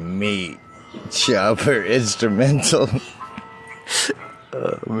Mr. Meat Chopper Instrumental.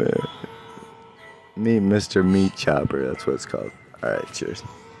 Oh man. Meet Mr. Meat Chopper, that's what it's called. Alright, cheers.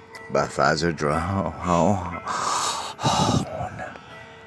 By Pfizer Drum.